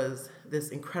of it was this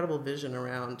incredible vision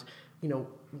around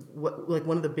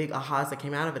one of the big ahas that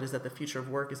came out of it is that the future of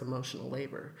work is emotional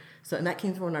labor. So, and that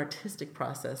came through an artistic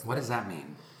process. What does that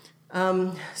mean?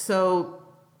 And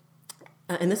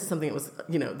this is something that was,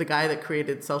 the guy that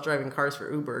created self-driving cars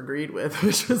for Uber agreed with,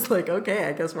 which was okay,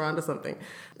 I guess we're onto something,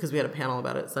 because we had a panel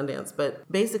about it at Sundance. But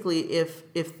basically,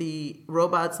 if the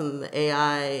robots and the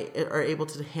AI are able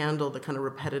to handle the kind of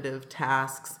repetitive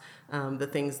tasks, the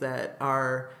things that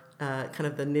are kind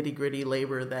of the nitty-gritty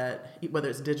labor that, whether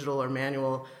it's digital or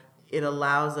manual,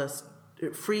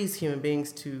 it frees human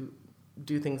beings to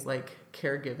do things like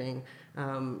caregiving,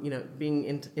 being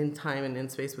in time and in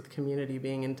space with community,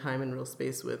 being in time and real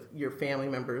space with your family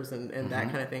members and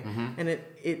that kind of thing. And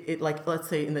it let's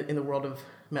say in the world of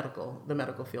the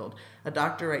medical field, a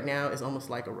doctor right now is almost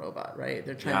like a robot, right?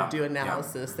 They're trying to do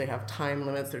analysis. They have time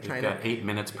limits. They're trying to 8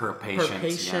 minutes per patient.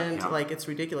 It's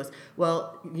ridiculous.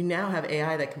 Well, you now have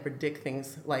AI that can predict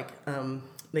things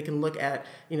they can look at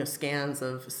scans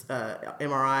of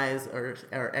MRIs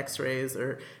or X-rays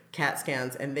or CAT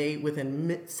scans, and they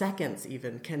within seconds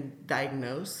even can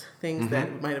diagnose things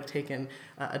that might have taken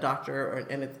a doctor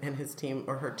and his team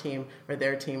or her team or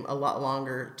their team a lot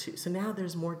longer to. So now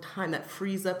there's more time that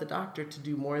frees up the doctor to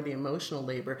do more of the emotional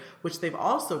labor, which they've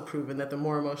also proven that the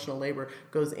more emotional labor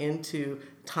goes into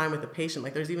time with the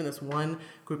patient. There's even this one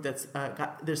group that's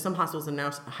there's some hospitals are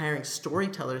now hiring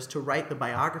storytellers to write the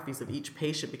biographies of each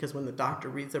patient, because when the doctor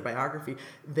reads their biography,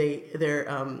 their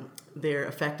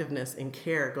effectiveness in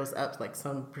care goes up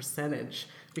some percentage,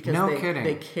 because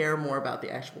they care more about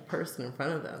the actual person in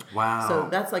front of them. Wow. So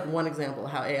that's one example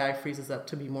of how AI frees us up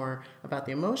to be more about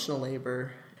the emotional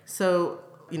labor. So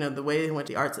the way in which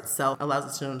the arts itself allows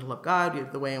us to know and to love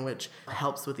God, the way in which it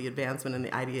helps with the advancement and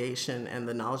the ideation and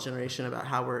the knowledge generation about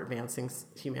how we're advancing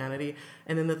humanity.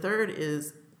 And then the third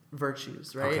is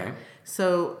virtues, right? Okay.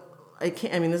 So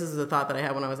this is a thought that I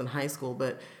had when I was in high school,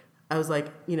 but I was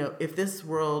if this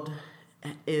world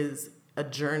is a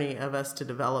journey of us to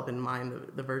develop and mine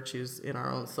the virtues in our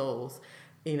own souls,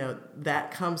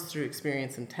 that comes through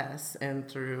experience and tests and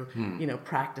through,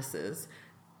 practices,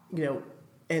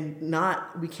 and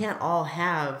we can't all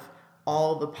have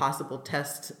all the possible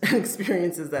test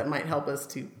experiences that might help us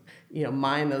to,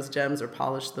 mine those gems or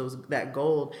polish that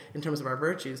gold in terms of our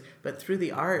virtues. But through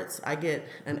the arts, I get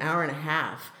an hour and a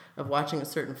half of watching a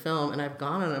certain film, and I've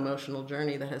gone on an emotional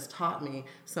journey that has taught me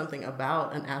something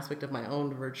about an aspect of my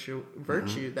own virtue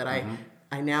that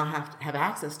I now have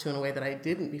access to in a way that I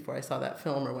didn't before I saw that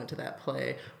film or went to that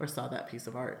play or saw that piece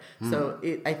of art. So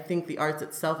I think the arts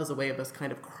itself is a way of us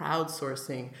kind of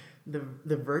crowdsourcing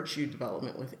the virtue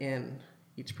development within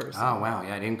each person. Oh, wow.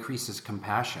 Yeah, it increases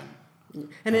compassion.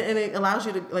 And it allows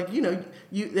you to,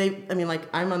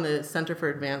 I'm on the Center for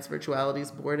Advanced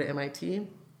Virtualities board at MIT,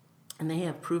 and they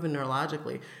have proven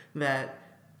neurologically that,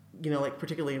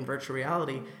 particularly in virtual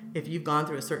reality, if you've gone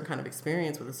through a certain kind of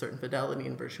experience with a certain fidelity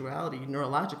in virtuality,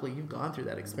 neurologically, you've gone through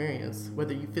that experience,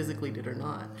 whether you physically did or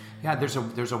not. Yeah, there's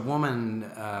a woman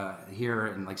here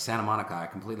in Santa Monica, I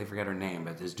completely forget her name,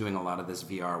 but is doing a lot of this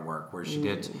VR work where she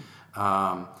did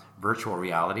virtual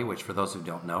reality, which for those who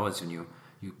don't know is when you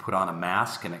put on a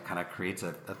mask and it kind of creates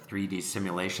a 3D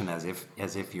simulation as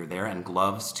if you're there, and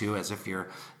gloves too, as if you're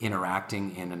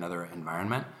interacting in another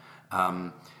environment.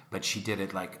 but she did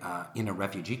it like in a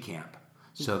refugee camp,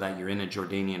 so that you're in a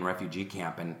Jordanian refugee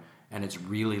camp, and it's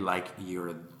really like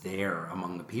you're there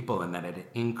among the people, and that it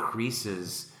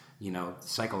increases,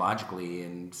 psychologically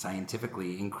and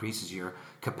scientifically increases your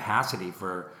capacity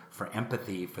for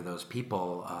empathy for those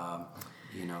people.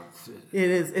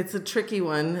 It's a tricky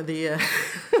one. The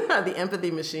the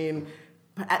empathy machine.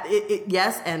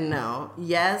 Yes and no.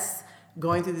 Yes,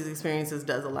 going through these experiences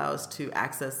does allow us to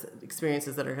access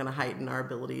experiences that are going to heighten our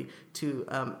ability to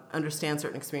understand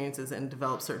certain experiences and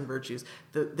develop certain virtues.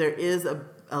 There is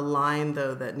a line,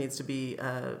 though, that needs to be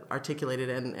articulated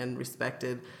and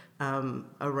respected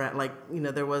around,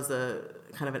 there was a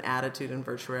kind of an attitude in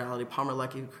virtual reality. Palmer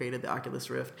Luckey, who created the Oculus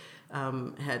Rift,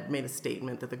 had made a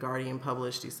statement that The Guardian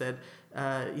published. He said,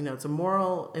 it's a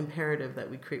moral imperative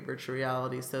that we create virtual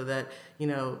reality so that,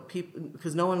 people,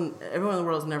 because everyone in the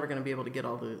world is never going to be able to get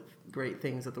all the great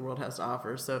things that the world has to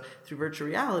offer. So through virtual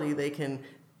reality, they can,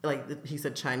 like he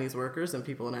said, Chinese workers and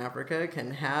people in Africa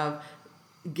can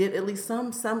get at least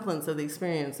some semblance of the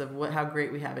experience of how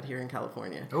great we have it here in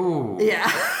California. Ooh. Yeah.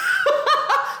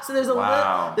 So there's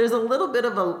a little bit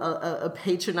of a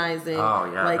patronizing,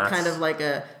 kind of like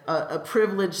a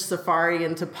privileged safari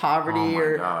into poverty,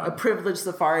 a privileged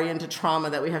safari into trauma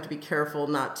that we have to be careful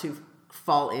not to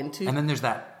fall into. And then there's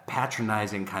that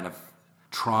patronizing kind of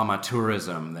trauma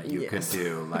tourism that you could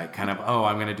do, like kind of,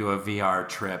 I'm going to do a VR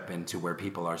trip into where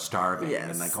people are starving,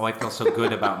 and like, I feel so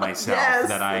good about myself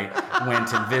that I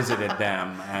went and visited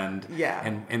them,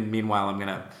 and meanwhile I'm going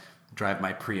to drive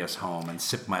my Prius home and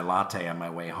sip my latte on my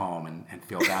way home and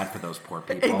feel bad for those poor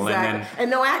people. Exactly. And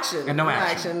no action. And no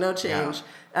action. No change.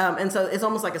 Yeah. And so it's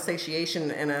almost like a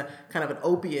satiation and a kind of an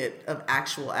opiate of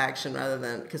actual action rather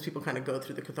than, because people kind of go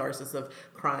through the catharsis of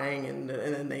crying and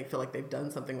then they feel like they've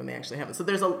done something when they actually haven't. So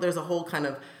there's a whole kind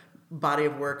of body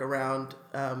of work around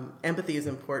empathy is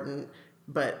important,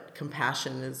 but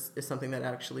compassion is something that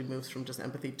actually moves from just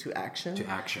empathy to action.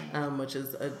 Which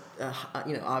is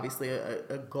obviously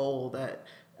a goal that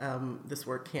this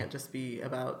work can't just be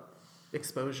about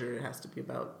exposure. It has to be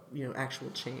about actual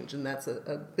change, and that's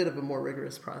a bit of a more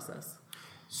rigorous process.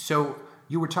 So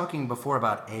you were talking before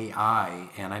about AI,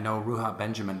 and I know Ruha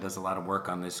Benjamin does a lot of work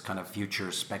on this kind of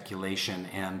future speculation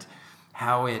and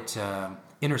how it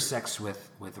intersects with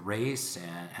race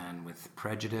and with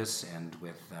prejudice and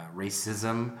with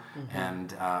racism,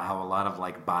 and how a lot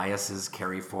of biases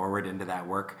carry forward into that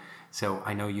work. So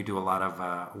I know you do a lot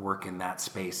of work in that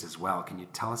space as well. Can you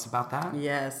tell us about that?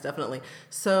 Yes, definitely.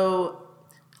 So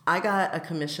I got a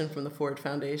commission from the Ford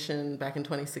Foundation back in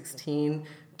 2016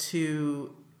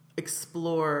 to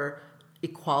explore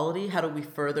equality. How do we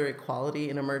further equality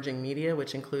in emerging media,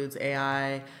 which includes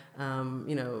AI,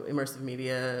 immersive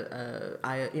media,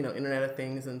 Internet of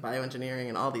Things and bioengineering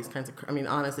and all these kinds of,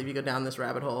 honestly, if you go down this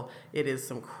rabbit hole, it is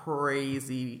some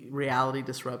crazy reality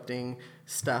disrupting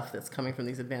stuff that's coming from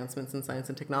these advancements in science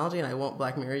and technology. And I won't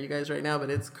Black Mirror you guys right now, but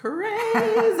it's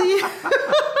crazy.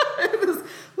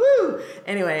 Woo!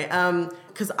 Anyway,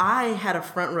 because I had a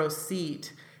front row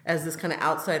seat as this kind of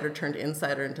outsider turned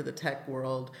insider into the tech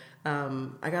world.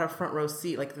 I got a front row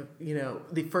seat,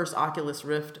 the first Oculus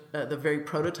Rift, the very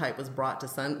prototype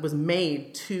was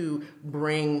made to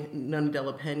bring Noni de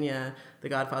la Pena, the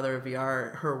godmother of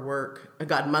VR,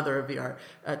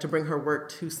 to bring her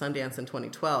work to Sundance in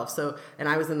 2012. So, and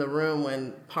I was in the room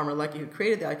when Palmer Luckey, who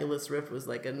created the Oculus Rift, was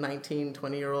like a 19,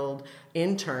 20-year-old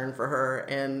intern for her,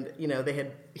 and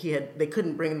they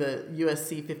couldn't bring the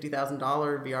USC $50,000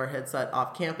 VR headset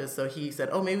off campus, so he said,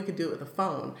 maybe we could do it with a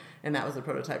phone, and that was the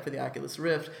prototype for the Oculus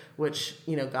Rift, which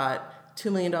got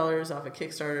 $2 million off a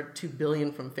Kickstarter, $2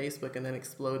 billion from Facebook, and then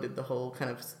exploded the whole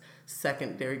kind of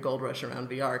secondary gold rush around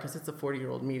VR, because it's a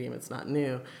 40-year-old medium, it's not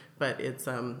new, but it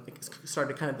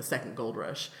started kind of the second gold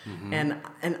rush, and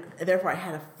therefore I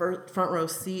had a front row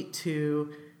seat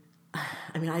to.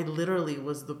 I literally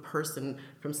was the person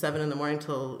from 7 in.the morning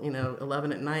till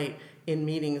 11 at night in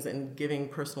meetings and giving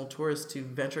personal tours to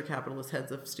venture capitalists,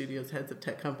 heads of studios, heads of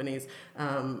tech companies,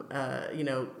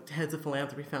 heads of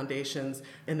philanthropy foundations,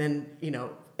 and then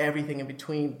everything in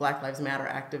between, Black Lives Matter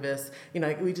activists.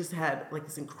 We just had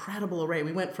this incredible array.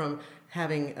 We went from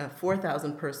having a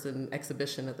 4,000-person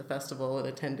exhibition at the festival in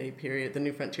a 10-day period, the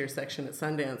New Frontier section at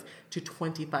Sundance, to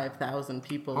 25,000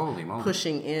 people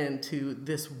pushing into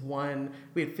this one.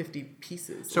 We had 50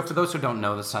 pieces. So for those who don't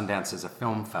know, the Sundance is a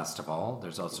film festival.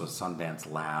 There's also a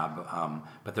Sundance Lab,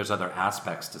 but there's other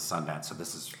aspects to Sundance. So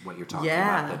this is what you're talking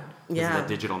about, the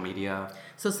digital media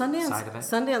side of it?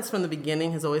 Sundance from the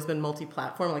beginning has always been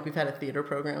multi-platform. platform. Like we've had a theater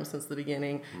program since the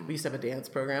beginning. We used to have a dance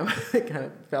program. It kind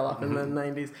of fell off in the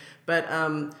 90s. But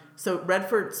so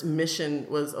Redford's mission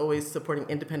was always supporting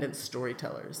independent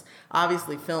storytellers.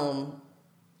 Obviously, film,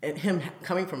 and him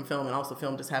coming from film, and also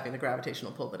film just having the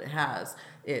gravitational pull that it has,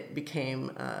 it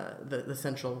became the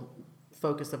central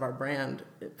focus of our brand,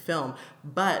 film.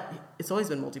 But it's always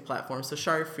been multi-platform. So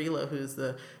Shari Freelo, who's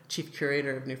the chief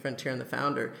curator of New Frontier and the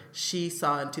founder, she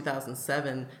saw in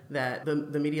 2007 that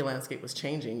the media landscape was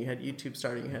changing. You had YouTube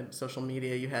starting, you had social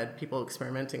media, you had people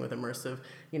experimenting with immersive,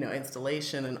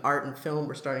 installation, and art and film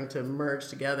were starting to merge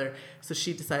together. So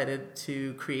she decided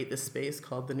to create this space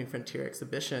called the New Frontier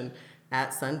Exhibition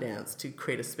at Sundance to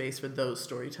create a space for those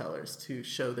storytellers to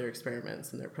show their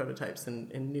experiments and their prototypes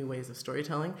and new ways of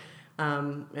storytelling.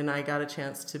 And I got a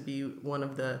chance to be one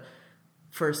of the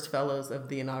first fellows of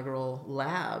the inaugural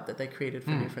lab that they created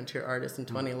for New Frontier artists in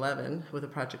 2011 with a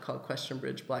project called Question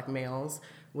Bridge Black Males,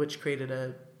 which created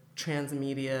a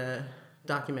transmedia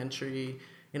documentary,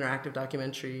 interactive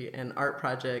documentary and art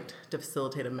project to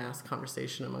facilitate a mass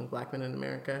conversation among Black men in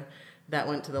America. That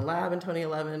went to the lab in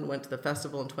 2011, went to the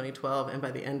festival in 2012, and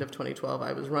by the end of 2012,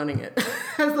 I was running it.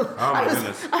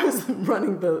 I was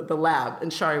running the lab,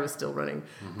 and Shari was still running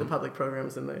the public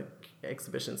programs and the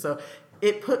exhibition. So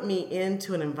it put me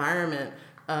into an environment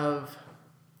of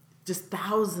just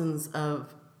thousands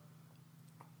of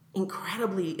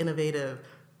incredibly innovative,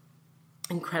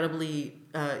 incredibly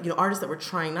artists that were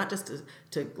trying not just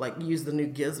to like use the new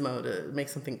gizmo to make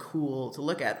something cool to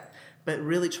look at, but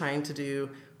really trying to do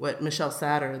what Michelle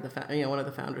Satter, one of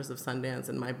the founders of Sundance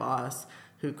and my boss,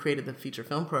 who created the feature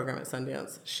film program at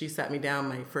Sundance, she sat me down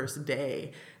my first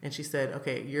day and she said,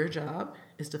 okay, your job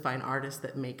is to find artists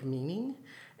that make meaning.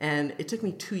 And it took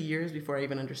me 2 years before I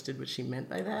even understood what she meant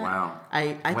by that. Wow.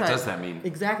 I what thought, does that mean?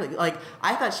 Exactly. Like,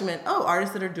 I thought she meant,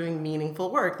 artists that are doing meaningful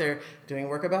work. They're doing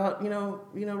work about,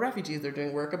 refugees. They're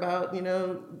doing work about,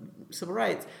 civil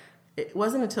rights. It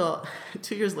wasn't until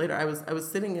 2 years later I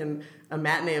was sitting in a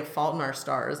matinee of Fault in Our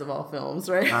Stars, of all films,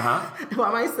 right?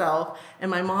 By myself, and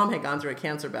my mom had gone through a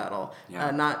cancer battle,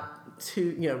 in a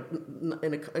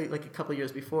couple of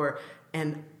years before,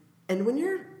 and when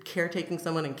you're caretaking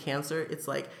someone in cancer, it's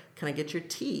like, can I get your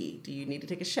tea? Do you need to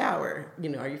take a shower?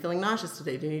 Are you feeling nauseous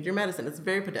today? Do you need your medicine? It's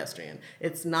very pedestrian.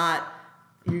 It's not,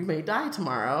 you may die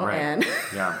tomorrow, right. And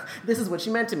this is what she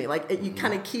meant to me. Like, you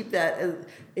kind of keep that as,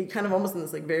 it kind of almost in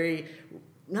this like very,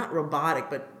 not robotic,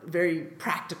 but very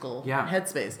practical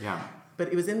headspace. Yeah.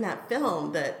 But it was in that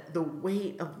film that the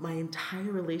weight of my entire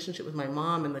relationship with my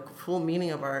mom and the full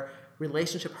meaning of our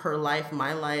relationship, her life,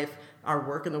 my life, our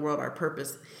work in the world, our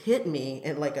purpose hit me,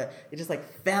 and it just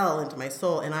fell into my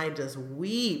soul, and I just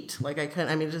wept like I couldn't.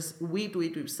 I mean, just weep,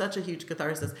 such a huge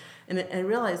catharsis. And I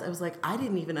realized, I was like, I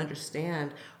didn't even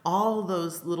understand all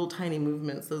those little tiny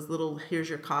movements, those little, here's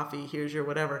your coffee, here's your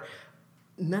whatever.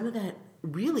 None of that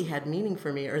really had meaning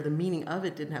for me, or the meaning of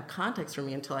it didn't have context for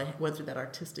me until I went through that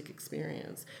artistic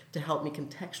experience to help me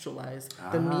contextualize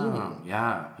the meaning.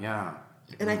 Yeah.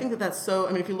 And I think that's so,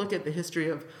 if you look at the history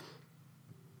of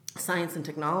science and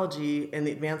technology and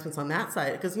the advancements on that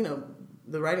side, because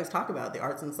the writings talk about the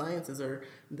arts and sciences are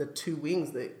the two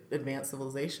wings that advance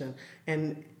civilization,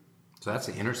 and so that's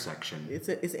the intersection. It's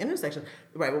an intersection,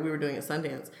 right? What we were doing at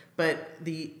Sundance, but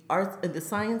the arts, the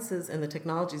sciences, and the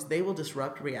technologies, they will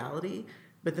disrupt reality,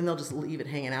 but then they'll just leave it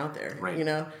hanging out there.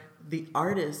 Right. The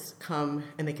artists come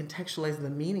and they contextualize the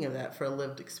meaning of that for a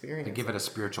lived experience. They give it a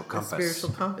spiritual compass. A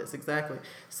spiritual compass, exactly.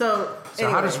 So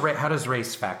anyway. how does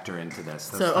race factor into this?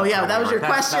 That was your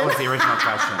question. That was the original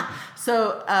question.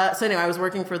 So anyway, I was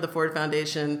working for the Ford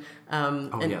Foundation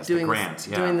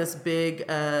doing this big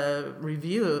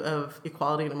review of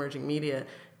equality in emerging media,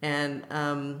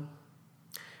 and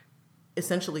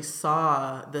essentially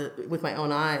saw with my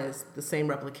own eyes the same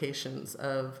replications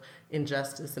of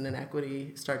injustice and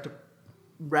inequity start to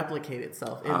replicate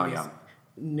itself in these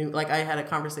new. Like, I had a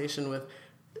conversation with.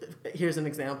 Here's an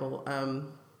example.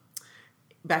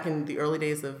 Back in the early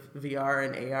days of VR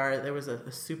and AR, there was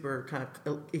a super kind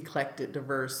of eclectic,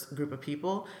 diverse group of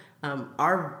people.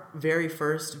 Our very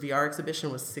first VR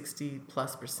exhibition was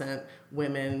 60+%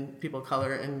 women, people of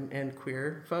color, and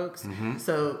queer folks. Mm-hmm.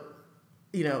 So,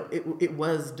 it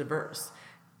was diverse.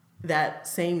 That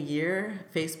same year,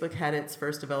 Facebook had its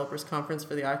first developers conference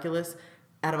for the Oculus.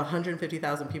 Out of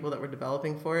 150,000 people that were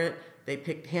developing for it, they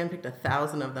handpicked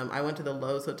 1,000 of them. I went to the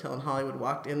Lowe's Hotel in Hollywood,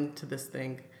 walked into this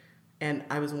thing, and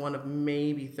I was one of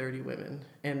maybe 30 women,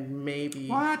 and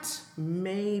maybe I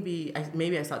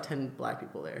saw 10 Black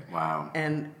people there. Wow!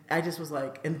 And I just was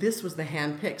like, and this was the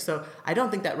handpicked. So I don't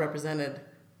think that represented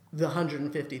the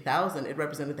 150,000, it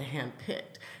represented the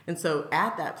hand-picked. And so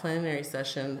at that plenary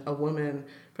session, a woman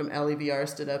from LEVR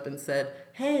stood up and said,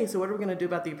 hey, so what are we going to do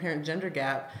about the apparent gender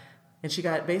gap? And she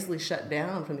got basically shut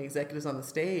down from the executives on the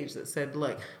stage that said,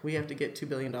 look, we have to get $2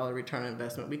 billion return on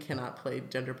investment. We cannot play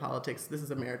gender politics. This is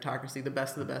a meritocracy. The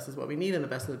best of the best is what we need, and the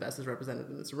best of the best is represented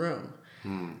in this room.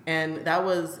 And that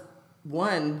was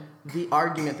the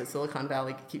argument that Silicon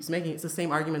Valley keeps making. It's the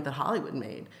same argument that Hollywood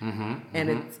made.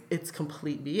 And it's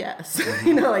complete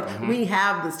BS. We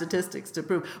have the statistics to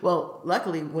prove. Well,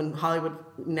 luckily, when Hollywood,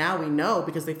 now we know,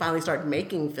 because they finally start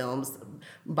making films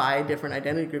by different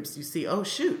identity groups, you see, oh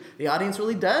shoot, the audience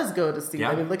really does go to see.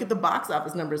 Yeah. I mean, look at the box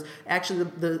office numbers. Actually,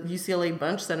 the UCLA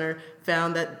Bunch Center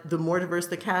found that the more diverse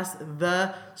the cast,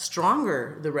 the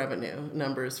stronger the revenue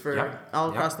numbers for all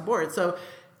across the board. So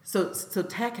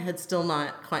tech had still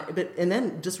not quite, and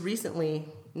then just recently,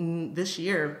 this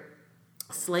year,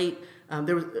 Slate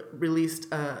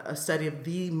released a study of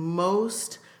the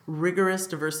most rigorous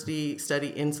diversity study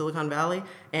in Silicon Valley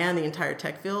and the entire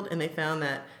tech field, and they found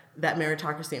that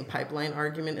meritocracy and pipeline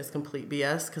argument is complete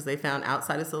BS, because they found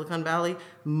outside of Silicon Valley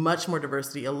much more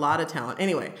diversity, a lot of talent.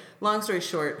 Anyway, long story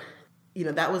short,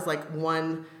 that was like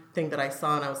one thing that I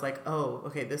saw, and I was like, oh,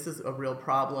 okay, this is a real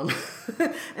problem.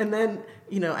 And then,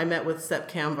 I met with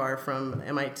Sep Kamvar from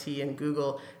MIT and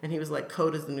Google, and he was like,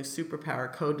 code is the new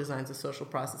superpower. Code designs a social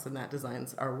process, and that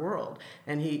designs our world.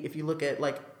 And if you look at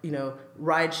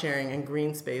ride sharing and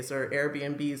green space or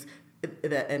Airbnbs,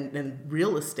 and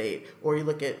real estate, or you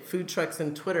look at food trucks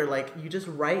and Twitter, you just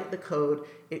write the code,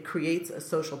 it creates a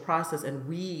social process, and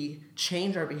we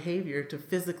change our behavior to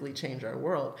physically change our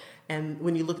world. And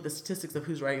when you look at the statistics of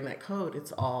who's writing that code,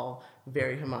 it's all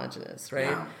very homogenous, right?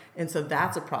 Yeah. And so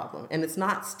that's a problem. And it's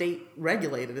not state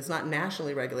regulated, it's not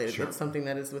nationally regulated. Sure. It's something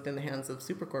that is within the hands of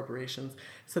super corporations.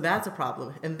 So that's a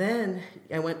problem. And then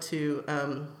I went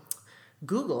to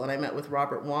Google, and I met with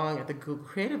Robert Wong at the Google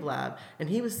Creative Lab, and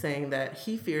he was saying that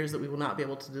he fears that we will not be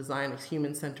able to design a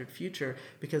human-centered future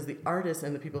because the artists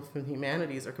and the people from the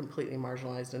humanities are completely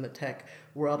marginalized in the tech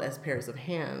world as pairs of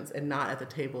hands and not at the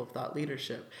table of thought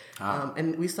leadership.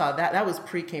 And we saw that was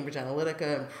pre-Cambridge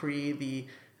Analytica and pre the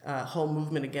whole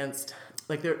movement against,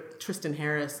 Tristan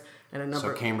Harris and a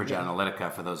number of... So Cambridge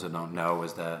Analytica, for those who don't know,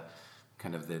 was the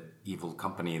kind of the evil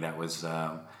company that was...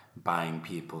 buying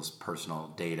people's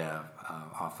personal data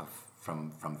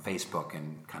from Facebook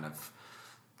and kind of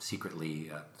secretly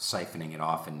siphoning it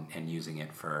off and using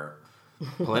it for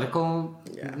political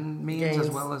means gains, as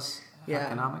well as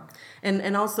economic.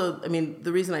 And also, I mean,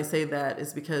 the reason I say that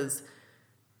is because,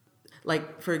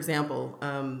 for example,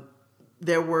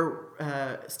 there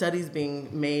were studies being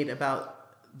made about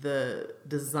the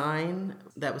design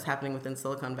that was happening within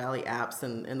Silicon Valley apps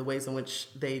and the ways in which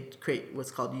they create what's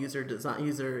called user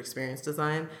experience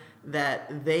design,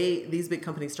 that these big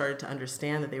companies started to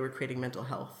understand that they were creating mental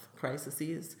health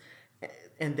crises,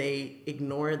 and they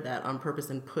ignored that on purpose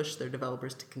and pushed their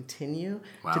developers to continue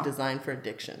to design for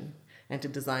addiction and to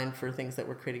design for things that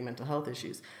were creating mental health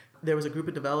issues. There was a group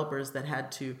of developers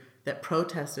that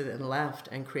protested and left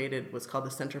and created what's called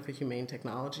the Center for Humane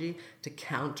Technology to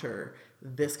counter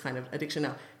this kind of addiction.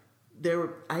 Now,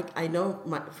 I know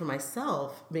for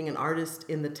myself, being an artist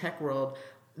in the tech world,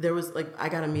 there was I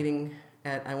got a meeting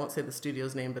at, I won't say the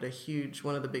studio's name, but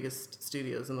one of the biggest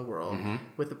studios in the world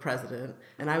with the president.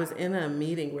 And I was in a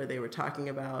meeting where they were talking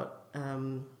about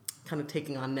kind of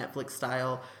taking on Netflix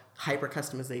style hyper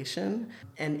customization.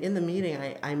 And in the meeting,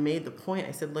 I made the point,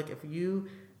 I said, look, if you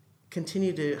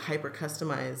continue to hyper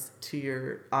customize to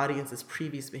your audience's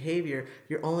previous behavior,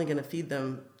 you're only going to feed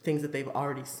them things that they've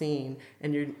already seen,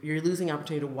 and you're losing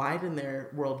opportunity to widen their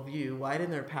worldview,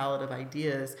 widen their palette of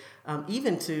ideas,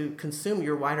 even to consume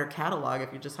your wider catalog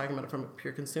if you're just talking about it from a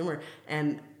pure consumer.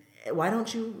 And why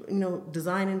don't you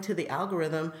design into the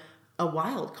algorithm a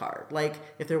wild card?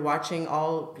 If they're watching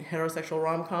all heterosexual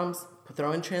rom-coms,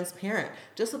 throw in transparent,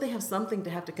 just so they have something to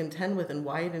have to contend with and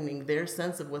widening their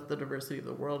sense of what the diversity of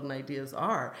the world and ideas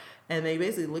are. And they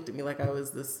basically looked at me like I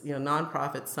was this,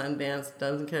 nonprofit, Sundance,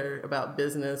 doesn't care about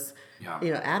business,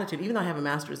 attitude, even though I have a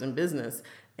master's in business.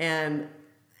 And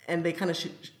they kind of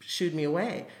shooed me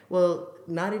away. Well,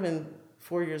 not even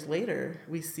 4 years later,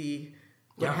 we see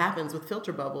what happens with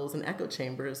filter bubbles and echo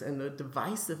chambers and the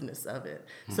divisiveness of it.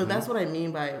 So that's what I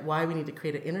mean by why we need to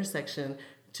create an intersection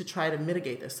to try to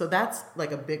mitigate this. So that's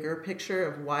a bigger picture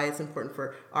of why it's important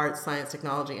for art, science,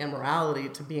 technology, and morality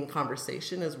to be in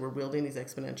conversation as we're wielding these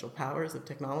exponential powers of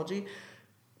technology,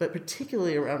 but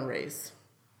particularly around race.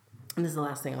 And this is the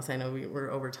last thing I'll say. I know we're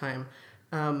over time.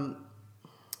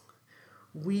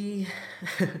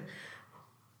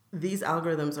 These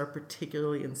algorithms are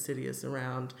particularly insidious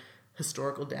around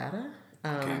historical data.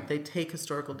 Okay. They take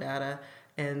historical data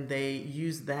and they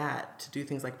use that to do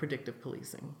things like predictive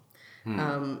policing.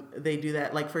 They do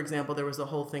that, like, for example, there was a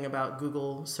whole thing about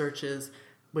Google searches.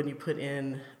 When you put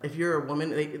in, if you're a woman,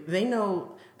 they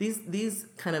know these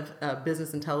kind of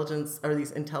business intelligence, or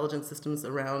these intelligence systems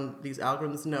around these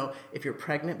algorithms know if you're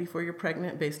pregnant before you're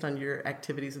pregnant based on your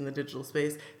activities in the digital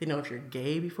space. They know if you're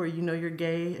gay before you know you're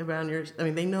gay around your, I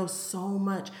mean, they know so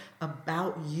much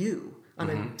about you on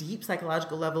a deep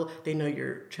psychological level. They know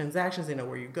your transactions, they know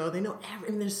where you go, they know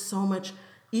and there's so much,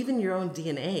 even your own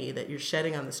DNA that you're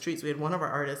shedding on the streets. We had one of our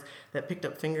artists that picked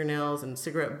up fingernails and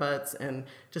cigarette butts and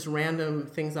just random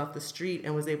things off the street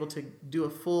and was able to do a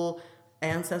full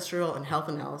ancestral and health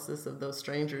analysis of those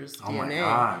strangers' DNA. Oh my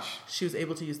gosh. She was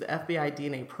able to use the FBI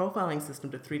DNA profiling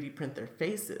system to 3D print their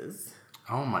faces.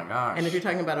 Oh my gosh. And if you're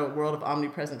talking about a world of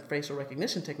omnipresent facial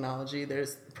recognition technology,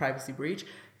 there's privacy breach.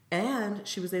 And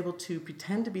she was able to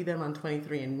pretend to be them on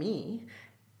 23andMe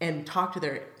and talk to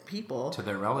their people. To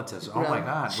their relatives. Oh my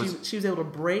God. She was able to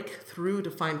break through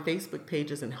to find Facebook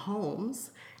pages and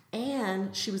homes,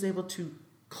 and she was able to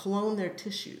clone their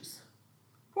tissues.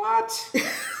 What?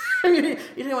 I mean, you're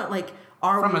talking about like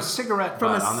from a cigarette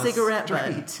butt on the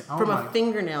street. From a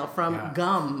fingernail, from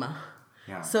gum.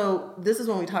 Yeah. So this is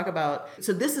when we talk about,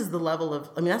 so this is the level of,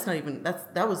 I mean,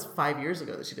 that was 5 years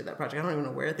ago that she did that project. I don't even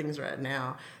know where things are at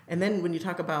now. And then when you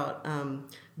talk about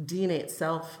DNA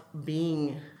itself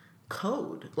being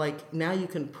code, like now you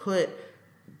can put,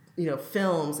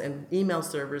 films and email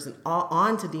servers and all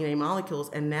onto DNA molecules.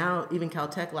 And now even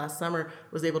Caltech last summer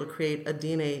was able to create a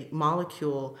DNA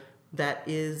molecule that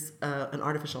is an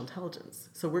artificial intelligence.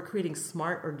 So we're creating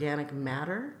smart organic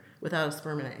matter without a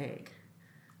sperm and an egg.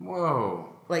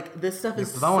 Whoa. Like, this stuff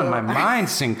is You're blowing my mind,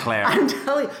 Sinclair. I'm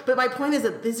telling you. But my point is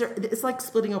that it's like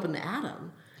splitting open the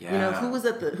atom. Yeah. Who was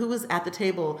at the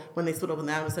table when they split open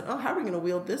the atom and said, oh, how are we going to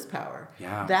wield this power?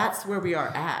 Yeah. That's where we are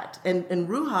at. And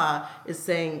Ruha is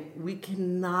saying we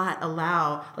cannot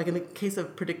allow, like in the case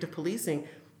of predictive policing,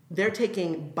 they're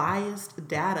taking biased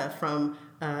data from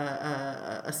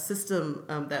a system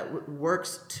that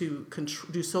works to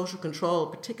do social control,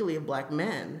 particularly of black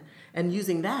men, and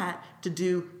using that to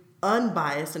do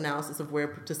unbiased analysis of where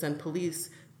to send police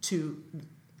to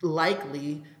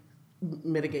likely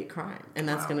mitigate crime. And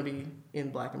that's going to be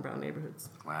in black and brown neighborhoods.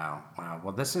 Wow.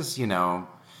 Well, this is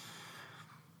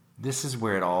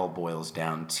where it all boils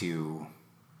down to,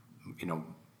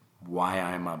 why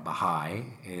I'm a Baha'i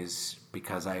is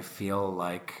because I feel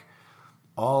like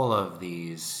all of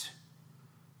these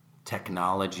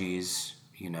technologies,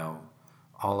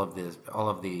 all of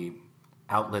the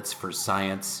outlets for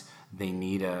science, they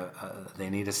need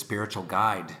a spiritual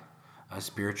guide, a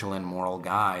spiritual and moral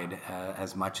guide,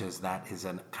 as much as that is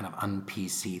a kind of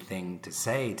un-PC thing to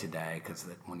say today, because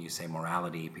when you say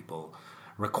morality, people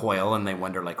recoil and they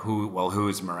wonder like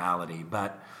whose morality?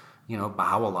 But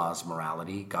Baha'u'llah's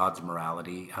morality, God's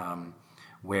morality,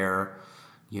 where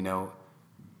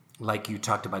like you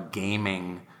talked about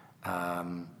gaming,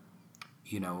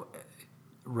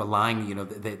 relying,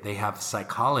 they have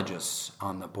psychologists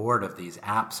on the board of these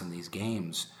apps and these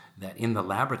games that in the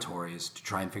laboratories to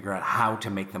try and figure out how to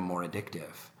make them more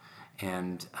addictive.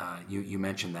 And you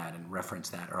mentioned that and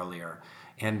referenced that earlier.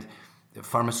 And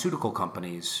pharmaceutical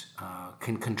companies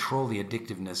can control the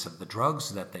addictiveness of the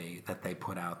drugs that they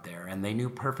put out there. And they knew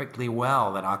perfectly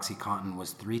well that OxyContin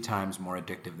was 3 times more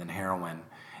addictive than heroin,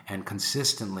 and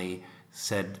consistently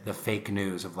said the fake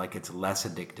news of like it's less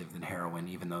addictive than heroin,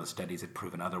 even though the studies had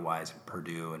proven otherwise at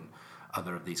Purdue and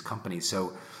other of these companies.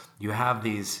 So you have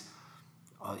these,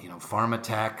 pharma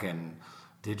tech and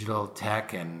digital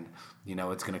tech, and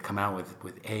it's going to come out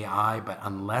with AI. But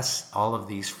unless all of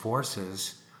these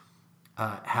forces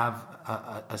have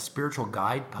a spiritual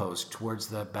guidepost towards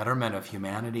the betterment of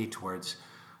humanity, towards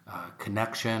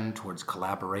connection, towards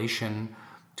collaboration,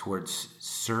 towards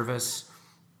service,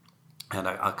 and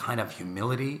a kind of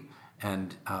humility,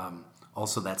 and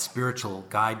also that spiritual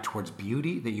guide towards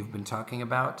beauty that you've been talking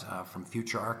about from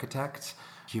Future Architects,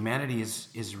 humanity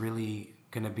is really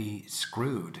going to be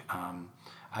screwed.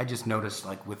 I just noticed,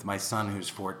 like with my son who's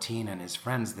 14 and his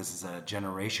friends, this is a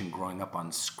generation growing up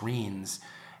on screens,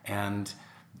 and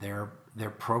they're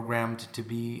programmed to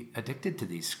be addicted to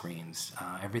these screens.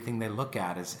 Everything they look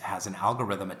at has an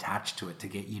algorithm attached to it to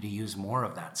get you to use more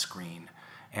of that screen.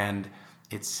 And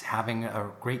it's having a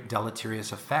great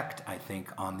deleterious effect, I think,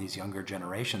 on these younger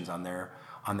generations, on their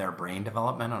brain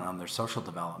development, and on their social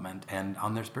development, and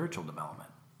on their spiritual development.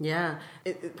 Yeah,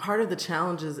 part of the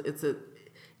challenge is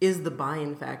the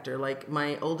buy-in factor. Like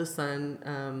my oldest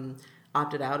son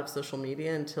opted out of social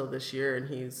media until this year, and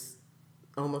he's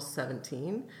almost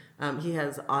 17. He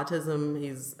has autism.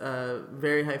 He's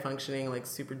very high functioning, like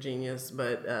super genius,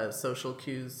 but social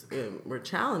cues were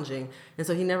challenging. And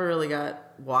so he never really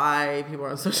got why people are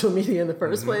on social media in the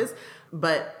first place.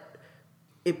 But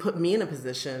it put me in a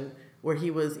position where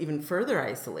he was even further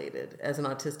isolated as an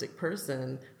autistic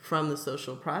person from the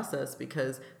social process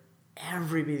because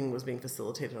everything was being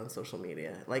facilitated on social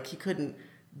media. Like he couldn't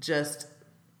just,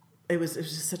 it was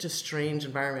just such a strange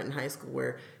environment in high school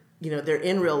where, they're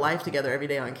in real life together every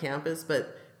day on campus,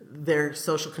 but their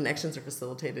social connections are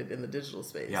facilitated in the digital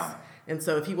space. Yeah. And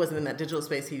so if he wasn't in that digital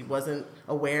space, he wasn't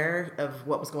aware of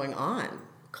what was going on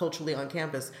culturally on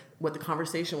campus, what the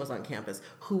conversation was on campus,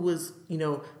 who was,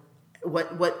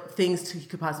 what things he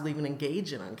could possibly even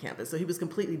engage in on campus. So he was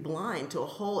completely blind to a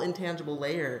whole intangible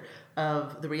layer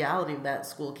of the reality of that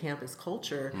school campus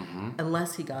culture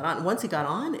unless he got on. Once he got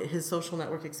on, his social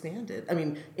network expanded. I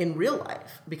mean, in real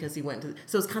life, because he went to...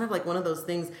 So it's kind of like one of those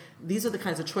things, these are the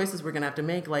kinds of choices we're going to have to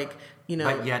make, like,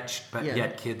 But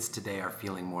yet kids today are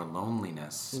feeling more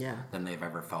loneliness than they've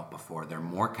ever felt before. They're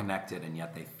more connected, and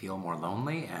yet they feel more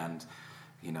lonely, and...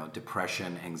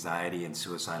 depression, anxiety, and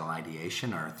suicidal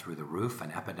ideation are through the roof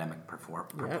and epidemic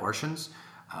proportions.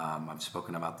 I've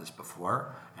spoken about this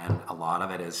before, and a lot of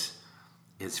it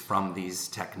is from these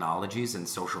technologies and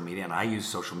social media. And I use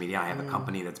social media. I have a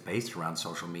company that's based around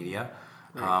social media.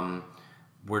 Right.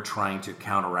 We're trying to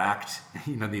counteract,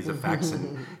 these effects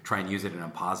and try and use it in a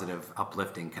positive,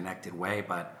 uplifting, connected way.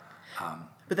 But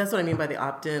that's what I mean by the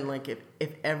opt-in. Like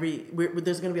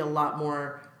there's going to be a lot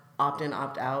more opt-in,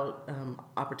 opt-out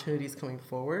opportunities coming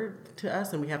forward to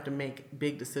us, and we have to make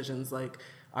big decisions like,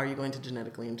 are you going to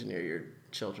genetically engineer your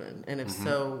children? And if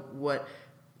so, what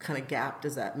kind of gap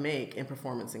does that make in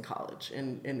performance in college?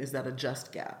 And is that a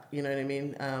just gap? You know what I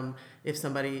mean? If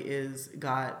somebody is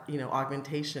got,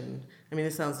 augmentation, I mean,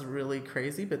 this sounds really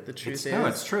crazy, but the truth is... No,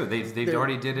 it's true. They've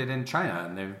already did it in China,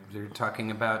 and they're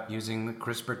talking about using the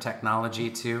CRISPR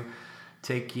technology to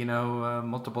take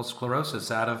multiple sclerosis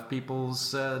out of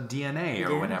people's DNA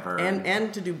or whatever,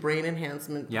 and to do brain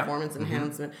enhancement, performance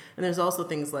enhancement, and there's also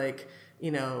things like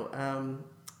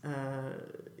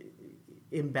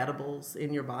embeddables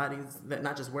in your bodies, that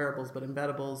not just wearables but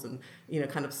embeddables, and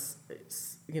kind of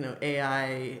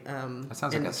AI. That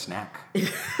sounds like a snack.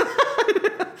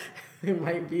 It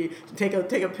might be take a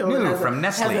pill that has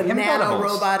a nano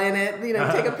robot in it.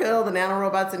 Take a pill, the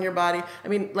nanorobots in your body. I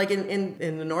mean, like in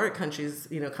the Nordic countries,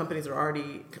 companies are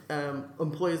already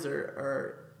employees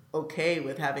are okay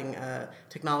with having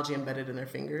technology embedded in their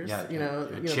fingers. A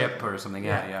chip or something.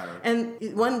 Yeah.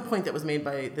 And one point that was made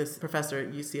by this professor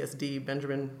at UCSD,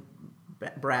 Benjamin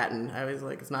Bratton. I always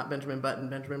it's not Benjamin Button,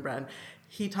 Benjamin Bratton.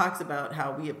 He talks about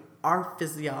how our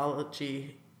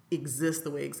physiology exists the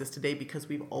way it exists today because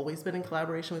we've always been in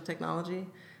collaboration with technology.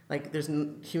 Like there's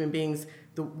human beings,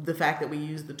 the fact that we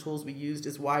use the tools we used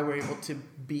is why we're able to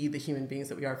be the human beings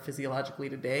that we are physiologically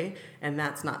today, and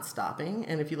that's not stopping.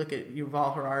 And if you look at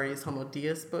Yuval Harari's Homo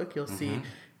Deus book, you'll see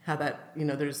how that,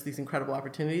 there's these incredible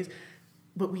opportunities.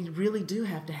 But we really do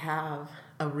have to have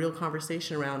a real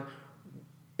conversation around,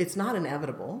 it's not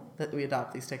inevitable that we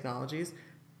adopt these technologies.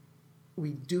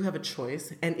 We do have a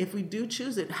choice, and if we do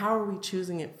choose it, how are we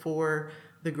choosing it for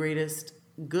the greatest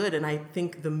good? And I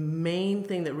think the main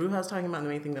thing that Ruha's talking about, and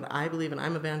the main thing that I believe, and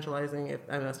I'm evangelizing,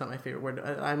 that's not my favorite word,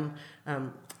 I'm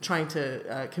trying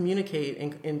to communicate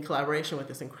in collaboration with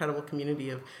this incredible community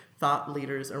of thought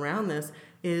leaders around this,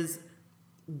 is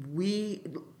we,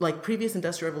 like previous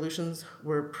industrial revolutions,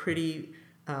 were pretty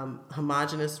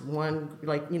homogenous. One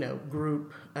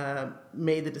group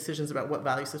made the decisions about what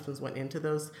value systems went into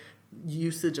those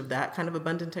usage of that kind of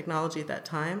abundant technology at that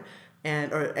time,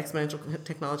 or exponential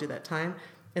technology at that time,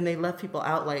 and they left people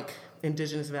out like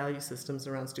indigenous value systems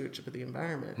around stewardship of the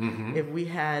environment. If we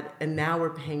had, and now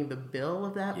we're paying the bill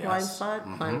of that blind spot,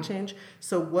 climate change.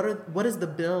 So what is the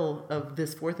bill of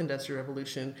this fourth industrial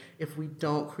revolution if we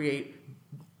don't create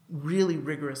really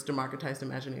rigorous democratized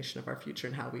imagination of our future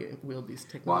and how we wield these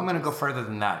technologies? Well, I'm going to go further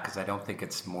than that because I don't think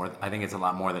it's more. I think it's a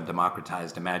lot more than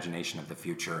democratized imagination of the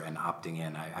future and opting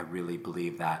in. I really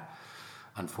believe that,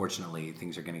 unfortunately,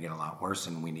 things are going to get a lot worse,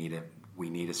 and we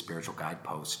need a spiritual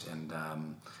guidepost. And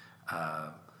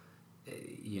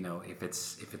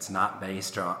if it's not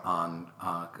based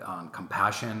on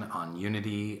compassion, on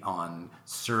unity, on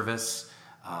service,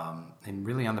 and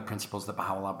really on the principles that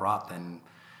Baha'u'llah brought, then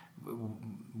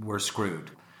we're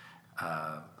screwed.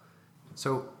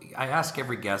 So I ask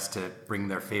every guest to bring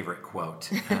their favorite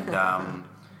quote, and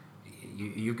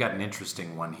you've got an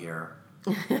interesting one here.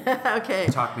 Okay.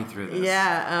 Talk me through this.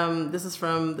 Yeah, this is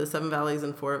from the Seven Valleys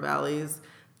and Four Valleys,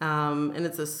 and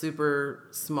it's a super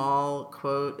small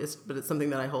quote, but it's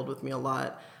something that I hold with me a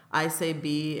lot. I say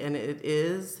be, and it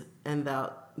is, and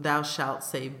thou shalt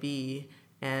say be,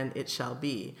 and it shall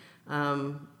be.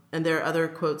 And there are other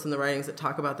quotes in the writings that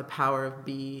talk about the power of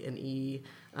B and E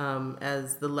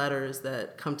as the letters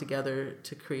that come together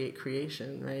to create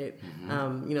creation, right?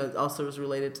 It also is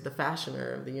related to the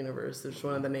fashioner of the universe. There's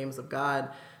one of the names of God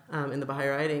in the Baha'i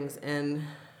writings. And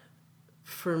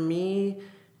for me,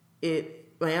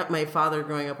 my father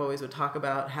growing up always would talk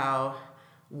about how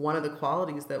one of the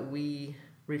qualities that we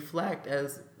reflect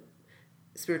as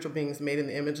spiritual beings made in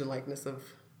the image and likeness of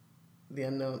the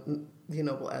unknown, the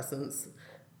unknowable essence,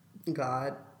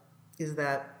 God, is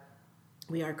that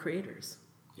we are creators.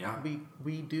 Yeah.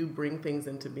 We do bring things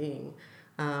into being.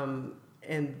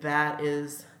 And that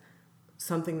is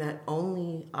something that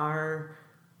only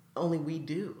we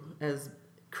do as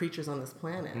creatures on this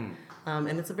planet.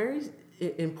 And it's a very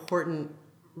important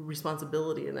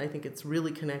responsibility, and I think it's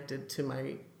really connected to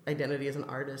my identity as an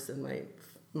artist and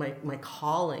my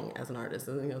calling as an artist.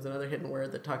 And there's another hidden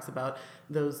word that talks about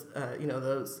those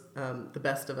the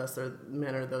best of us are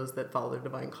men are those that follow their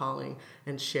divine calling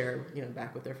and share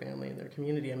back with their family and their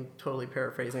community. I'm totally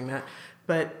paraphrasing that,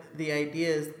 but the idea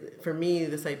is, for me,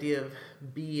 this idea of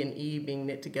B and E being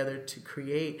knit together to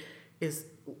create is,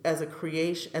 as a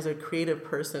creative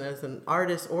person, as an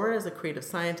artist, or as a creative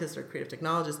scientist or creative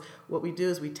technologist, what we do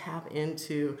is we tap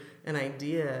into an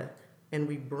idea and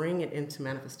we bring it into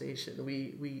manifestation.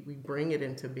 We bring it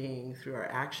into being through our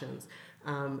actions.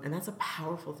 And that's a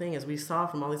powerful thing, as we saw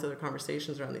from all these other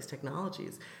conversations around these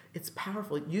technologies. It's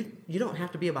powerful. You don't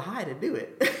have to be a Baha'i to do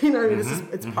it.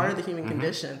 It's part of the human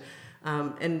condition.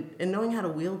 And knowing how to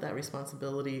wield that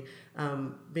responsibility,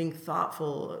 being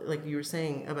thoughtful, like you were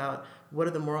saying, about what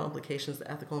are the moral implications,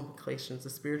 the ethical implications, the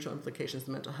spiritual implications,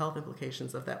 the mental health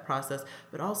implications of that process,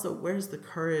 but also where's the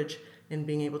courage in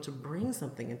being able to bring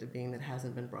something into being that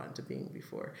hasn't been brought into being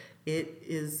before. It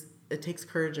takes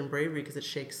courage and bravery, because it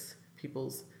shakes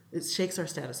our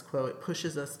status quo. It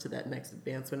pushes us to that next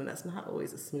advancement, and that's not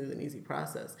always a smooth and easy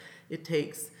process. It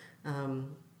takes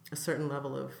a certain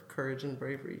level of courage and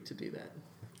bravery to do that.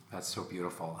 That's so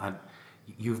beautiful. And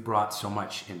you've brought so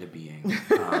much into being,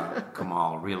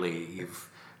 Kamal, really. You've,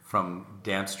 from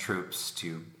dance troupes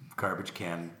to garbage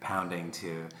can pounding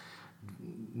to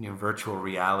virtual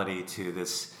reality to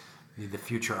the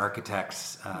future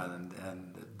architects and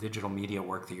the digital media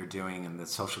work that you're doing and the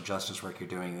social justice work you're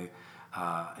doing.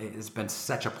 It's been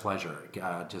such a pleasure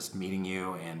just meeting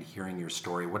you and hearing your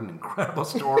story. What an incredible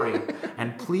story.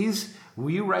 And please,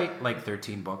 will you write like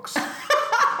 13 books?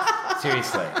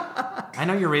 Seriously. I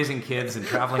know you're raising kids and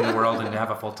traveling the world and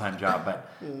have a full-time job,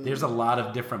 but there's a lot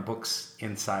of different books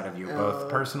inside of you, both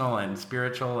personal and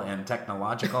spiritual and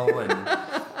technological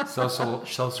and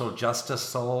social justice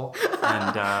soul.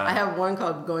 And I have one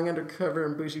called Going Undercover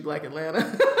in Bougie Black Atlanta.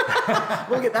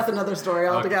 That's another story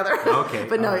altogether. Okay.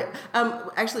 But no,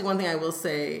 actually, one thing I will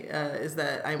say is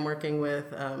that I'm working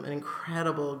with an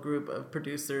incredible group of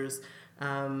producers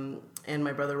and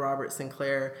my brother Robert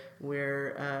Sinclair,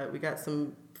 where we got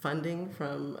some funding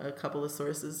from a couple of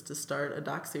sources to start a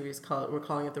doc-series we're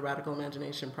calling it the Radical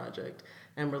Imagination Project.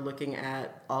 And we're looking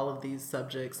at all of these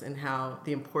subjects and how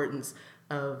the importance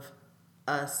of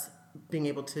us being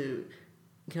able to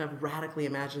kind of radically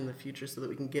imagine the future so that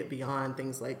we can get beyond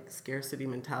things like scarcity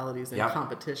mentalities and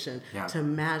competition to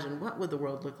imagine what would the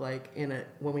world look like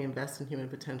when we invest in human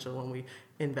potential, when we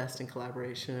invest in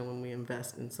collaboration, and when we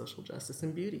invest in social justice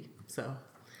and beauty. So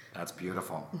that's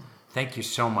beautiful. Thank you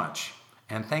so much.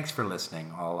 And thanks for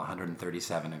listening, all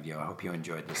 137 of you. I hope you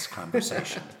enjoyed this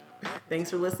conversation. Thanks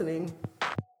for listening.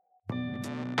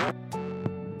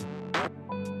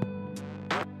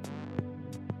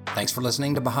 Thanks for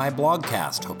listening to Baha'i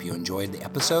Blogcast. Hope you enjoyed the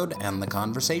episode and the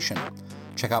conversation.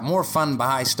 Check out more fun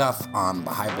Baha'i stuff on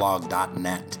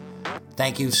Baha'iBlog.net.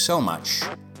 Thank you so much,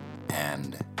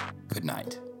 and good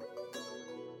night.